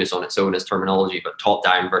vacuous on its own as terminology, but top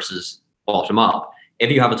down versus bottom up. If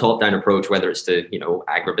you have a top down approach, whether it's to,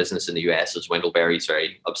 agribusiness in the US, as Wendell Berry's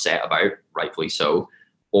very upset about, rightfully so,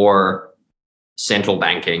 or central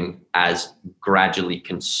banking as gradually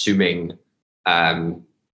consuming,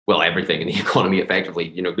 everything in the economy effectively,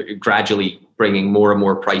 gradually bringing more and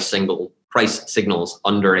more price signals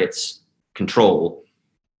under its control.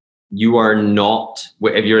 You are not,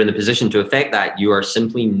 if you're in the position to affect that, you are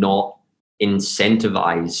simply not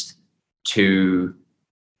incentivized to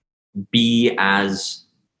be as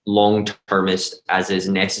long-termist as is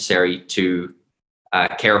necessary to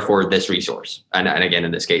care for this resource. And again,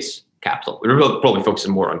 in this case, capital. We're probably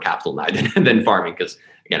focusing more on capital now than farming, because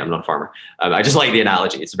again, I'm not a farmer. I just like the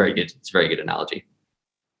analogy. It's a very good analogy.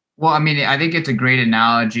 Well, I mean, I think it's a great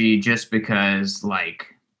analogy just because,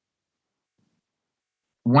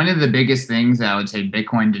 one of the biggest things that I would say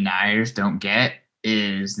Bitcoin deniers don't get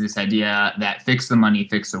is this idea that fix the money,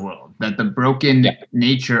 fix the world. That the broken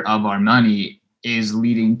nature of our money is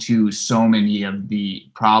leading to so many of the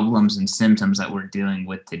problems and symptoms that we're dealing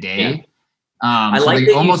with today. So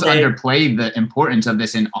they almost underplay the importance of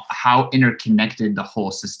this and how interconnected the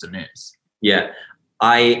whole system is. Yeah.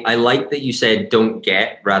 I like that you said don't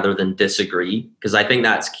get rather than disagree, because I think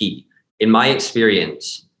that's key. In my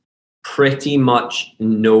experience, pretty much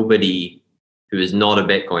nobody who is not a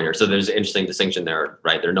Bitcoiner, so there's an interesting distinction there,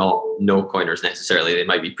 right? They're not no coiners necessarily. They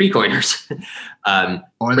might be pre-coiners.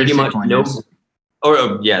 Or pretty much no.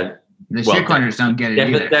 The shitcoiners don't get it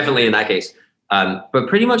either. Definitely in that case. But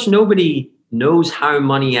pretty much nobody knows how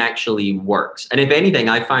money actually works. And if anything,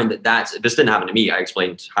 I find this didn't happen to me. I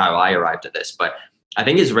explained how I arrived at this, but I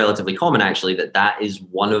think it's relatively common actually that is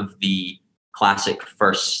one of the classic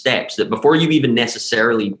first steps, that before you even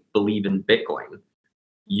necessarily believe in Bitcoin,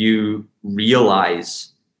 you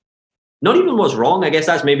realize not even what's wrong. I guess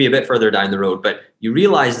that's maybe a bit further down the road, but you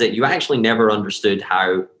realize that you actually never understood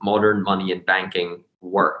how modern money and banking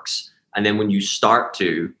works. And then when you start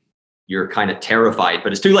to, you're kind of terrified,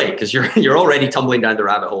 but it's too late because you're already tumbling down the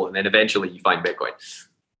rabbit hole, and then eventually you find Bitcoin.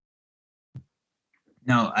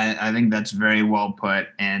 No, I think that's very well put.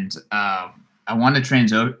 And I want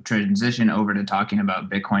to transition over to talking about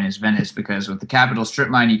Bitcoin as Venice, because with the Capital Strip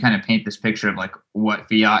Mine, you kind of paint this picture of what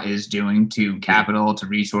fiat is doing to capital, to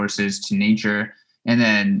resources, to nature. And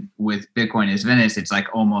then with Bitcoin as Venice, it's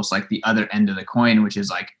almost like the other end of the coin, which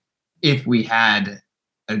is if we had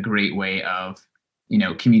a great way of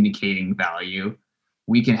communicating value,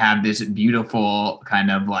 we can have this beautiful kind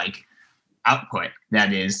of output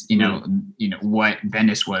that is, what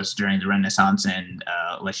Venice was during the Renaissance, and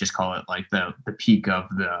let's just call it the peak of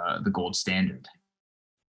the gold standard.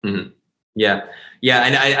 Mm-hmm. Yeah.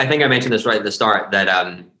 And I think I mentioned this right at the start that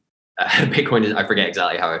Bitcoin is, I forget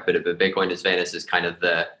exactly how I put it, but Bitcoin as Venice is kind of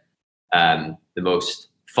the most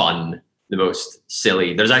fun, the most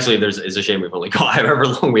silly. It's a shame we've only got however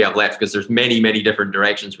long we have left, because there's many, many different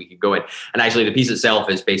directions we could go in. And actually the piece itself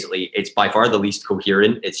is basically, it's by far the least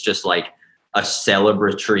coherent. It's just a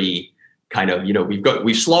celebratory kind of,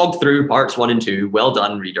 we've slogged through parts 1 and 2. Well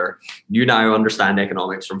done, reader. You now understand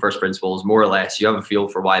economics from first principles, more or less. You have a feel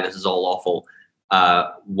for why this is all awful.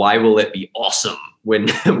 Why will it be awesome when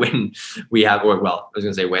we have, I was going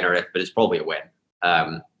to say when or if, but it's probably a when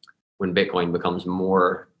Bitcoin becomes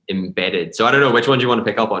more embedded. So I don't know, which one do you want to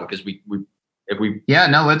pick up on? Because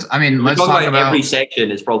let's talk about every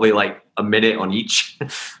section. Is probably a minute on each.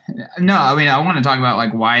 No, I want to talk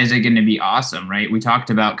about why is it going to be awesome, right? We talked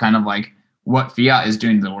about kind of what fiat is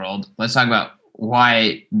doing to the world. Let's talk about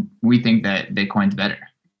why we think that Bitcoin's better.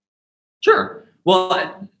 Sure.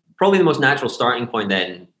 Well, probably the most natural starting point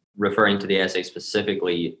then, referring to the essay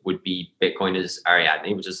specifically, would be Bitcoin is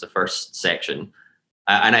Ariadne, which is the first section.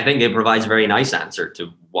 And I think it provides a very nice answer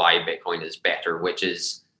to why Bitcoin is better, which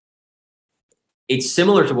is it's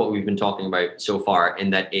similar to what we've been talking about so far in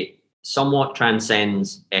that it somewhat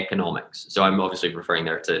transcends economics. So I'm obviously referring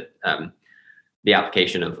there to the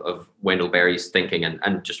application of Wendell Berry's thinking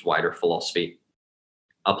and just wider philosophy,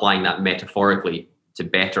 applying that metaphorically to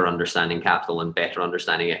better understanding capital and better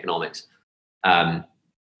understanding economics.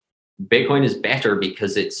 Bitcoin is better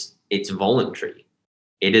because it's voluntary.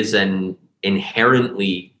 It is an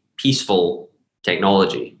inherently peaceful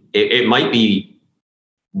technology. It might be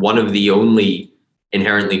one of the only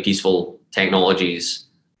inherently peaceful technologies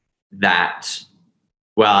that,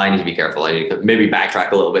 well, I need to be careful. I need to maybe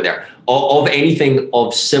backtrack a little bit there. Of anything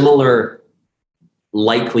of similar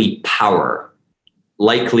likely power,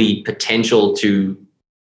 likely potential to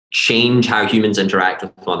change how humans interact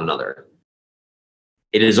with one another,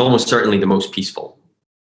 it is almost certainly the most peaceful.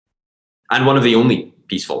 And one of the only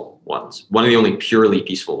peaceful ones, one of the only purely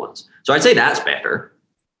peaceful ones. So I'd say that's better.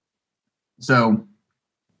 So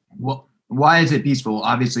why is it peaceful?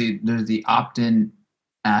 Obviously, there's the opt-in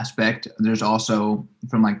aspect. There's also,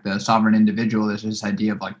 from like the sovereign individual, there's this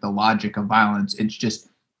idea of like the logic of violence. It's just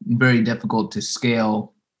very difficult to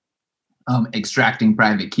scale extracting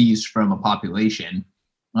private keys from a population.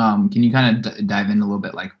 Can you kind of dive in a little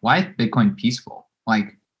bit, like why is Bitcoin peaceful?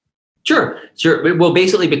 Like, Sure. Well,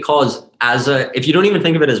 basically because if you don't even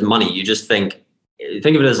think of it as money, you just think of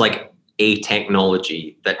it as like a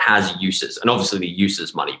technology that has uses, and obviously the use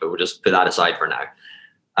is money, but we'll just put that aside for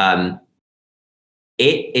now.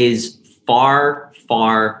 It is far,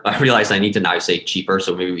 I realize I need to now say cheaper,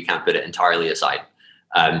 so maybe we can't put it entirely aside.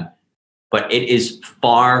 But it is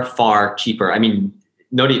far, far cheaper. I mean,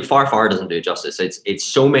 far doesn't do it justice. It's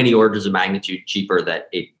so many orders of magnitude cheaper that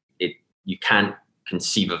you can't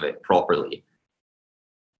conceive of it properly.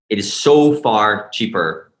 It is so far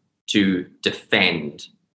cheaper to defend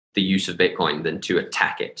the use of Bitcoin than to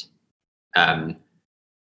attack it. And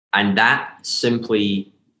that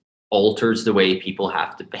simply alters the way people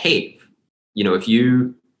have to behave. You know, if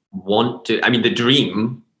you want to, I mean, the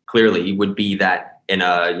dream clearly would be that in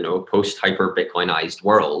a, post-hyper Bitcoinized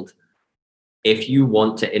world, if you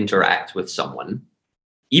want to interact with someone,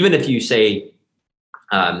 even if you say,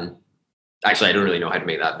 actually, I don't really know how to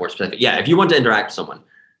make that more specific. Yeah, if you want to interact with someone,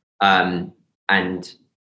 and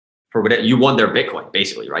for whatever, you want their Bitcoin,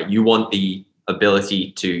 basically, right? You want the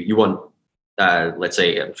ability to, let's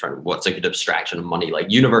say, what's like an abstraction of money, like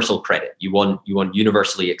universal credit. You want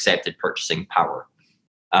universally accepted purchasing power.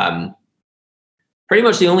 Pretty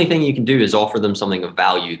much the only thing you can do is offer them something of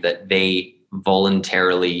value that they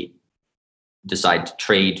voluntarily decide to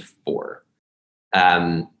trade for.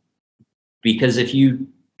 Because if you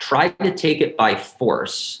try to take it by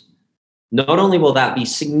force, not only will that be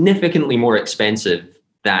significantly more expensive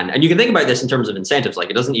than, and you can think about this in terms of incentives, like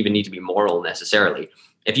it doesn't even need to be moral necessarily.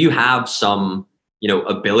 If you have some,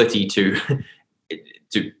 ability to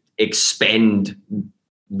expend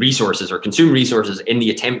resources or consume resources in the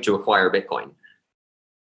attempt to acquire Bitcoin,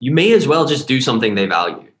 you may as well just do something they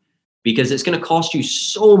value, because it's going to cost you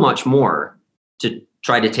so much more to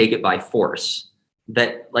try to take it by force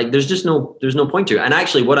that like there's no point to it. And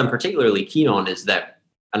actually what I'm particularly keen on is that,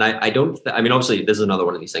 and I mean, obviously this is another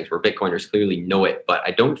one of these things where Bitcoiners clearly know it, but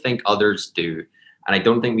I don't think others do. And I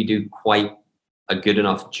don't think we do quite a good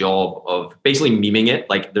enough job of basically memeing it.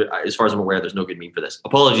 Like as far as I'm aware, there's no good meme for this.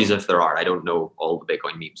 Apologies if there are. I don't know all the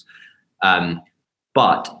Bitcoin memes.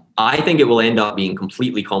 But I think it will end up being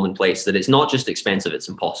completely commonplace that it's not just expensive, it's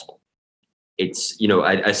impossible. It's,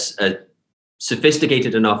 a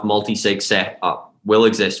sophisticated enough multi-sig setup will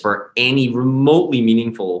exist for any remotely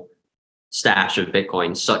meaningful stash of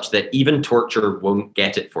Bitcoin such that even torture won't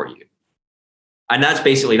get it for you. And that's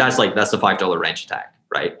the $5 wrench attack,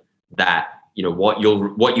 right? That, what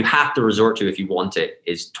you have to resort to if you want it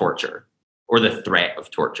is torture or the threat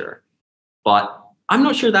of torture. But I'm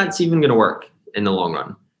not sure that's even going to work in the long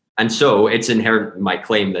run. And so my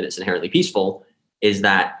claim that it's inherently peaceful is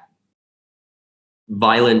that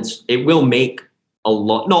violence, it will make a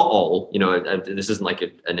lot, not all, this isn't like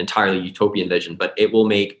an entirely utopian vision, but it will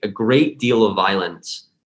make a great deal of violence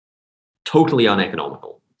totally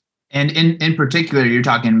uneconomical. And in particular, you're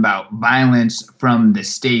talking about violence from the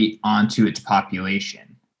state onto its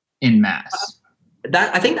population in mass.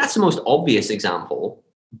 I think that's the most obvious example,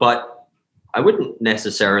 but I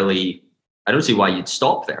don't see why you'd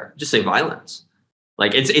stop there. Just say violence.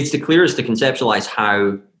 Like it's the clearest to conceptualize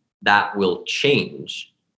how that will change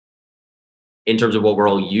in terms of what we're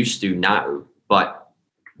all used to now. But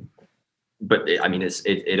but I mean,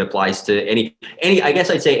 it applies to any, I guess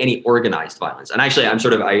I'd say any organized violence. And actually,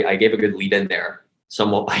 I gave a good lead in there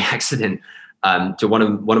somewhat by accident to one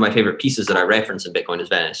of my favorite pieces that I reference in Bitcoin is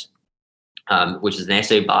Venice, which is an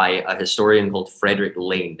essay by a historian called Frederick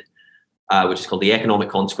Lane, which is called The Economic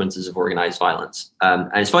Consequences of Organized Violence. And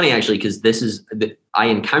it's funny, actually, because I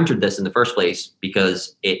encountered this in the first place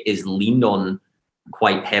because it is leaned on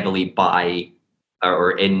quite heavily by,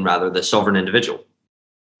 or in rather, the sovereign individual.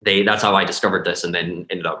 That's how I discovered this, and then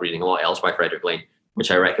ended up reading a lot else by Frederick Lane, which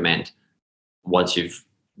I recommend once you've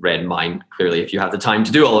read mine, clearly, if you have the time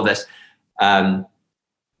to do all of this. And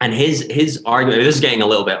his argument, this is getting a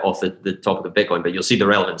little bit off the topic of Bitcoin, but you'll see the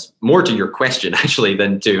relevance more to your question, actually,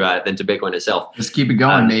 than to Bitcoin itself. Just keep it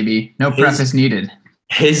going, baby. No preface needed.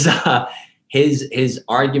 His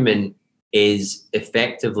argument is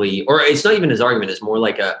effectively, or it's not even his argument, it's more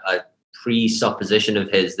like a presupposition of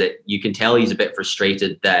his, that you can tell he's a bit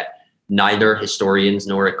frustrated that neither historians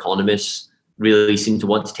nor economists really seem to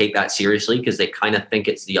want to take that seriously, because they kind of think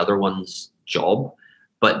it's the other one's job,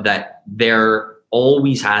 but that there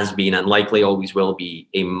always has been and likely always will be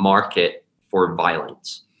a market for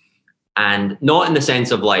violence. And not in the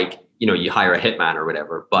sense of like, you hire a hitman or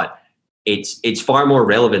whatever, but it's far more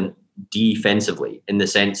relevant defensively, in the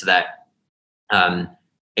sense that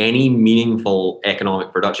any meaningful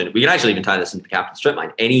economic production, we can actually even tie this into the capital strip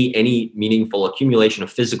mine, any meaningful accumulation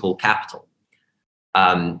of physical capital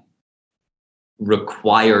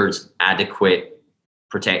requires adequate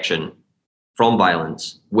protection from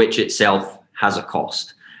violence, which itself has a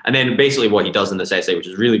cost. And then basically what he does in this essay, which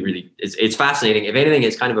is really, really, it's fascinating. If anything,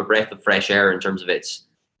 it's kind of a breath of fresh air in terms of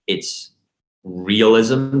its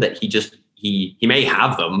realism, that he may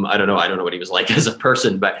have them. I don't know what he was like as a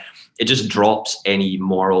person, but it just drops any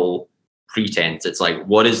moral pretense. It's like,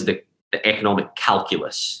 what is the economic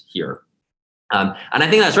calculus here? And I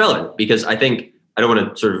think that's relevant, because I don't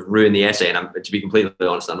want to sort of ruin the essay. And to be completely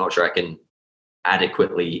honest, I'm not sure I can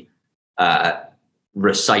adequately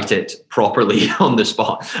recite it properly on the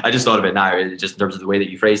spot. I just thought of it now, just in terms of the way that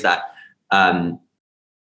you phrase that.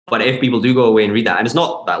 But if people do go away and read that, and it's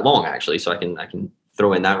not that long actually, so I can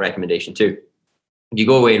throw in that recommendation too. If you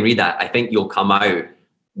go away and read that, I think you'll come out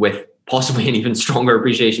with possibly an even stronger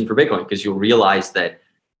appreciation for Bitcoin, because you'll realize that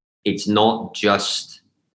it's not just,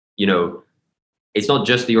 it's not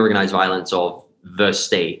just the organized violence of the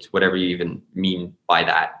state, whatever you even mean by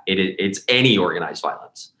that. It's any organized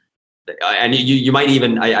violence. And you might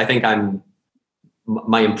even, I think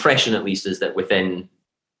my impression at least is that within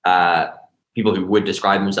people who would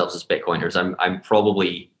describe themselves as Bitcoiners, I'm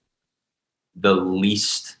probably the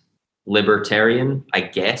least libertarian, I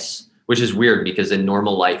guess, which is weird, because in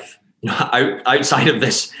normal life, outside of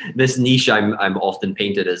this niche, I'm often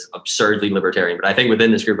painted as absurdly libertarian. But I think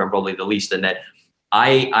within this group, I'm probably the least, in that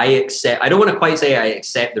I accept, I don't want to quite say I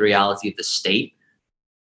accept the reality of the state,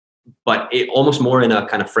 but it almost more in a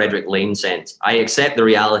kind of Frederick Lane sense. I accept the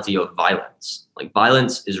reality of violence. Like,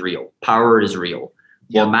 violence is real. Power is real.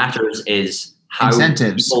 Yep. What matters is how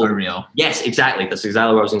incentives people are real. Yes, exactly. That's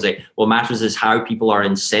exactly what I was going to say. What matters is how people are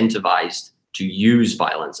incentivized to use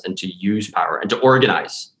violence and to use power and to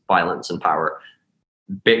organize violence and power.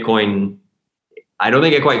 Bitcoin, I don't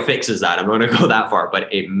think it quite fixes that. I'm not going to go that far,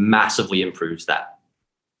 but it massively improves that.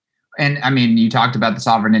 And I mean, you talked about the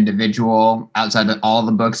sovereign individual. Outside of all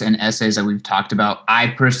the books and essays that we've talked about, I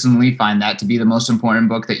personally find that to be the most important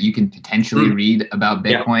book that you can potentially read about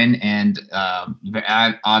Bitcoin. Yeah.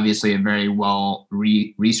 And obviously a very well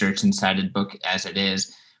researched and cited book as it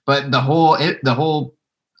is. But the whole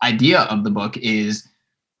idea of the book is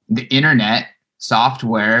the internet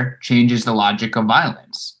software changes the logic of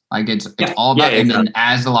violence. Like it's all about, and then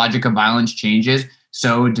as the logic of violence changes,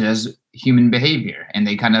 so does human behavior. And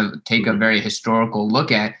they kind of take a very historical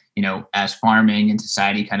look at, as farming and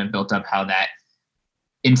society kind of built up, how that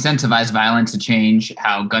incentivized violence to change,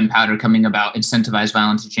 how gunpowder coming about incentivized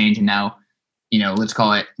violence to change. And now, let's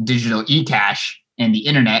call it digital e-cash and the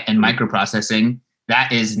internet and microprocessing.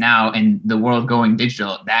 That is now, in the world going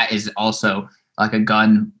digital, that is also like a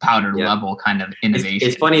gunpowder level kind of innovation.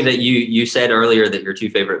 It's funny that you said earlier that your two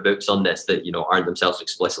favorite books on this that aren't themselves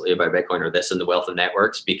explicitly about Bitcoin are this and The Wealth of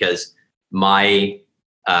Networks, because my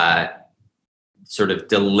sort of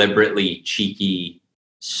deliberately cheeky,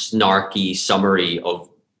 snarky summary of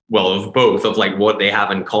both, of like what they have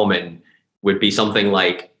in common, would be something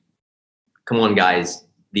like, come on guys,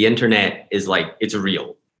 the internet is like, it's a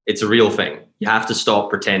real thing. You have to stop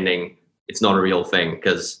pretending it's not a real thing,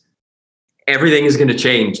 because everything is going to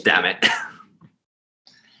change, damn it.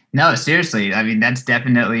 No, seriously. I mean, that's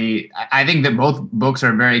definitely, I think that both books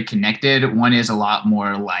are very connected. One is a lot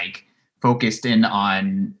more like focused in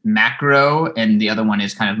on macro, and the other one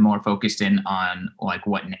is kind of more focused in on like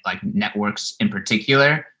networks in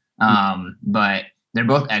particular. But they're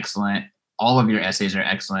both excellent. All of your essays are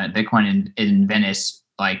excellent. Bitcoin in Venice,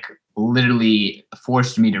 like, literally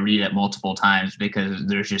forced me to read it multiple times because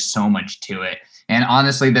there's just so much to it. And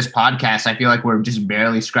honestly, this podcast, I feel like we're just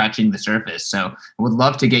barely scratching the surface. So I would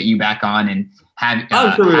love to get you back on and have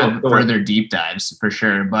further deep dives for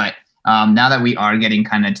sure. But now that we are getting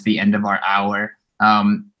kind of to the end of our hour,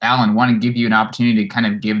 Alan, want to give you an opportunity to kind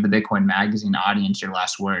of give the Bitcoin Magazine audience your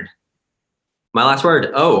last word. My last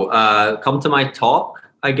word? Come to my talk,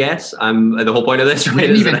 I guess. The whole point of this. We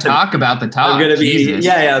didn't even talk about the talk. I'm going to be,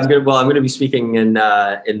 I'm going to be speaking in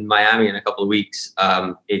Miami in a couple of weeks.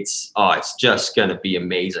 It's just going to be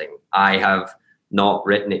amazing. I have not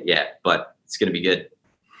written it yet, but it's going to be good.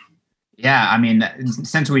 Yeah, I mean,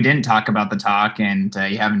 since we didn't talk about the talk and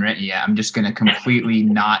you haven't written it yet, I'm just going to completely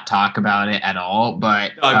not talk about it at all.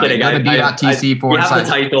 But no, I'm kidding. Go to b.tc you have the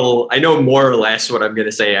title. I know more or less what I'm going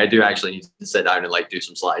to say. I do actually need to sit down and like do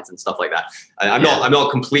some slides and stuff like that. I'm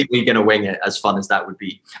not completely going to wing it, as fun as that would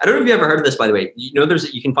be. I don't know if you ever heard of this, by the way. You know,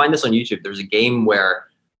 you can find this on YouTube. There's a game where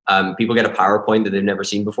people get a PowerPoint that they've never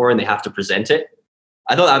seen before and they have to present it.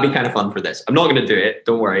 I thought that'd be kind of fun for this. I'm not going to do it.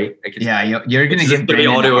 Don't worry. You're going to give the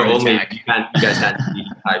audio only. You guys can't see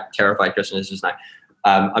how terrified Christian is just now.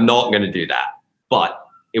 I'm not going to do that, but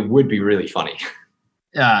it would be really funny.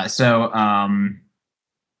 So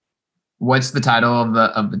what's the title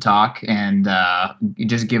of the talk, and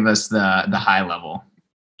just give us the high level?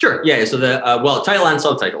 Sure. Yeah. So the title and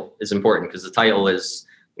subtitle is important because the title is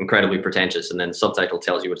incredibly pretentious, and then the subtitle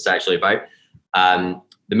tells you what it's actually about.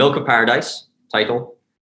 The Milk of Paradise. Title,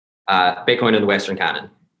 Bitcoin in the Western Canon,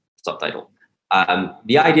 subtitle.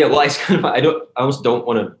 The idea, it's kind of, I almost don't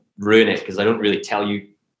want to ruin it because I don't really tell you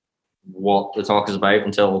what the talk is about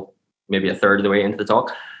until maybe a third of the way into the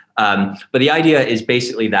talk. But the idea is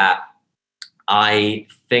basically that I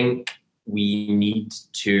think we need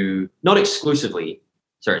to, not exclusively,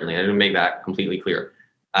 certainly, I didn't make that completely clear.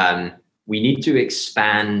 We need to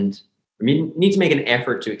expand, need to make an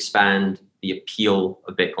effort to expand the appeal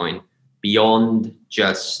of Bitcoin beyond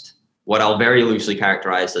just what I'll very loosely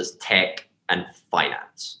characterize as tech and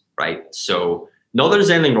finance, right? So not that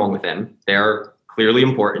there's anything wrong with them. They're clearly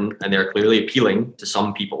important and they're clearly appealing to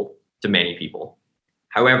some people, to many people.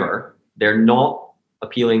 However, they're not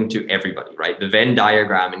appealing to everybody, right? The Venn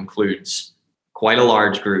diagram includes quite a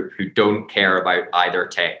large group who don't care about either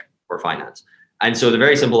tech or finance. And so the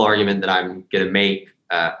very simple argument that I'm going to make,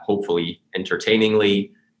 hopefully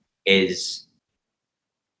entertainingly, is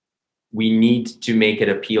we need to make it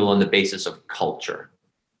appeal on the basis of culture.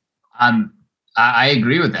 I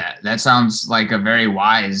agree with that. That sounds like a very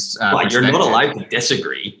wise perspective. You're not allowed to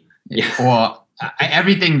disagree. Yeah. Well,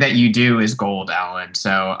 everything that you do is gold, Alan.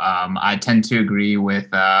 So I tend to agree with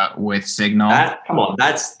Signal. Come on,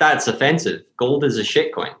 that's offensive. Gold is a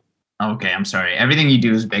shitcoin. Okay, I'm sorry. Everything you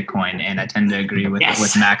do is Bitcoin, and I tend to agree with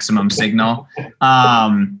Maximum Signal.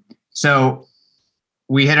 So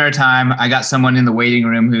we hit our time. I got someone in the waiting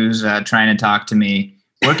room who's trying to talk to me.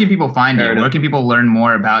 Where can people find you? Where can people learn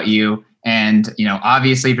more about you? And,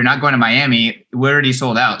 obviously, if you're not going to Miami, we're already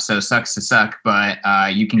sold out. So sucks to suck. But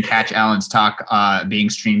you can catch Alan's talk being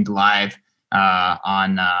streamed live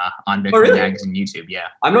on Bitcoin Magazine YouTube. Yeah.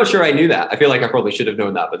 I'm not sure I knew that. I feel like I probably should have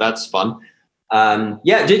known that, but that's fun.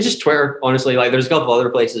 Just Twitter, honestly. Like, there's a couple of other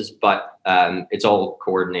places, but it's all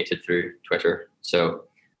coordinated through Twitter. So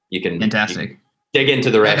you can... Fantastic. Dig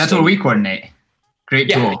into the rest. That's what we coordinate. Great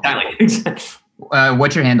tool. Exactly.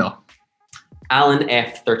 What's your handle? Alan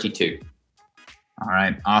F32. All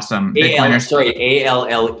right. Awesome. ALLEN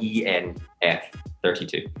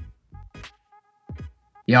F32.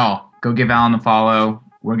 Y'all, go give Alan a follow.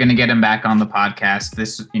 We're going to get him back on the podcast.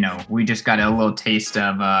 This, we just got a little taste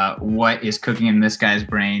of what is cooking in this guy's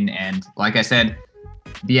brain. And like I said,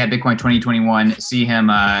 be at Bitcoin 2021. See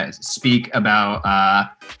him speak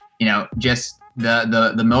about, just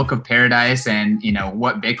the milk of paradise and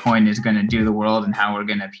what Bitcoin is going to do to the world and how we're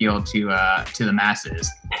going to appeal to the masses.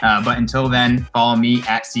 But until then, follow me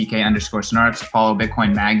at CK_Snarks. Follow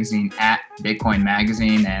Bitcoin Magazine at Bitcoin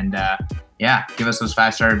Magazine, and give us those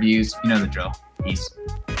 5-star reviews. You know the drill. Peace.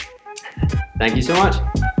 Thank you so much.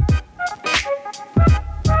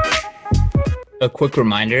 A quick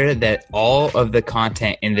reminder that all of the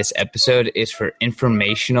content in this episode is for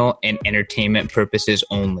informational and entertainment purposes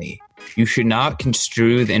only. You should not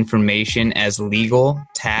construe the information as legal,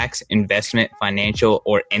 tax, investment, financial,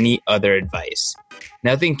 or any other advice.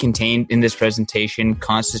 Nothing contained in this presentation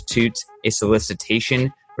constitutes a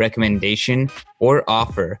solicitation, recommendation, or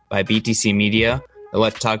offer by BTC Media the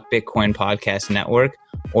Let's Talk Bitcoin podcast network,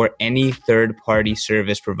 or any third-party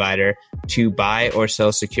service provider to buy or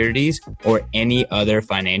sell securities or any other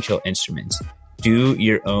financial instruments. Do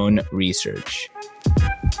your own research.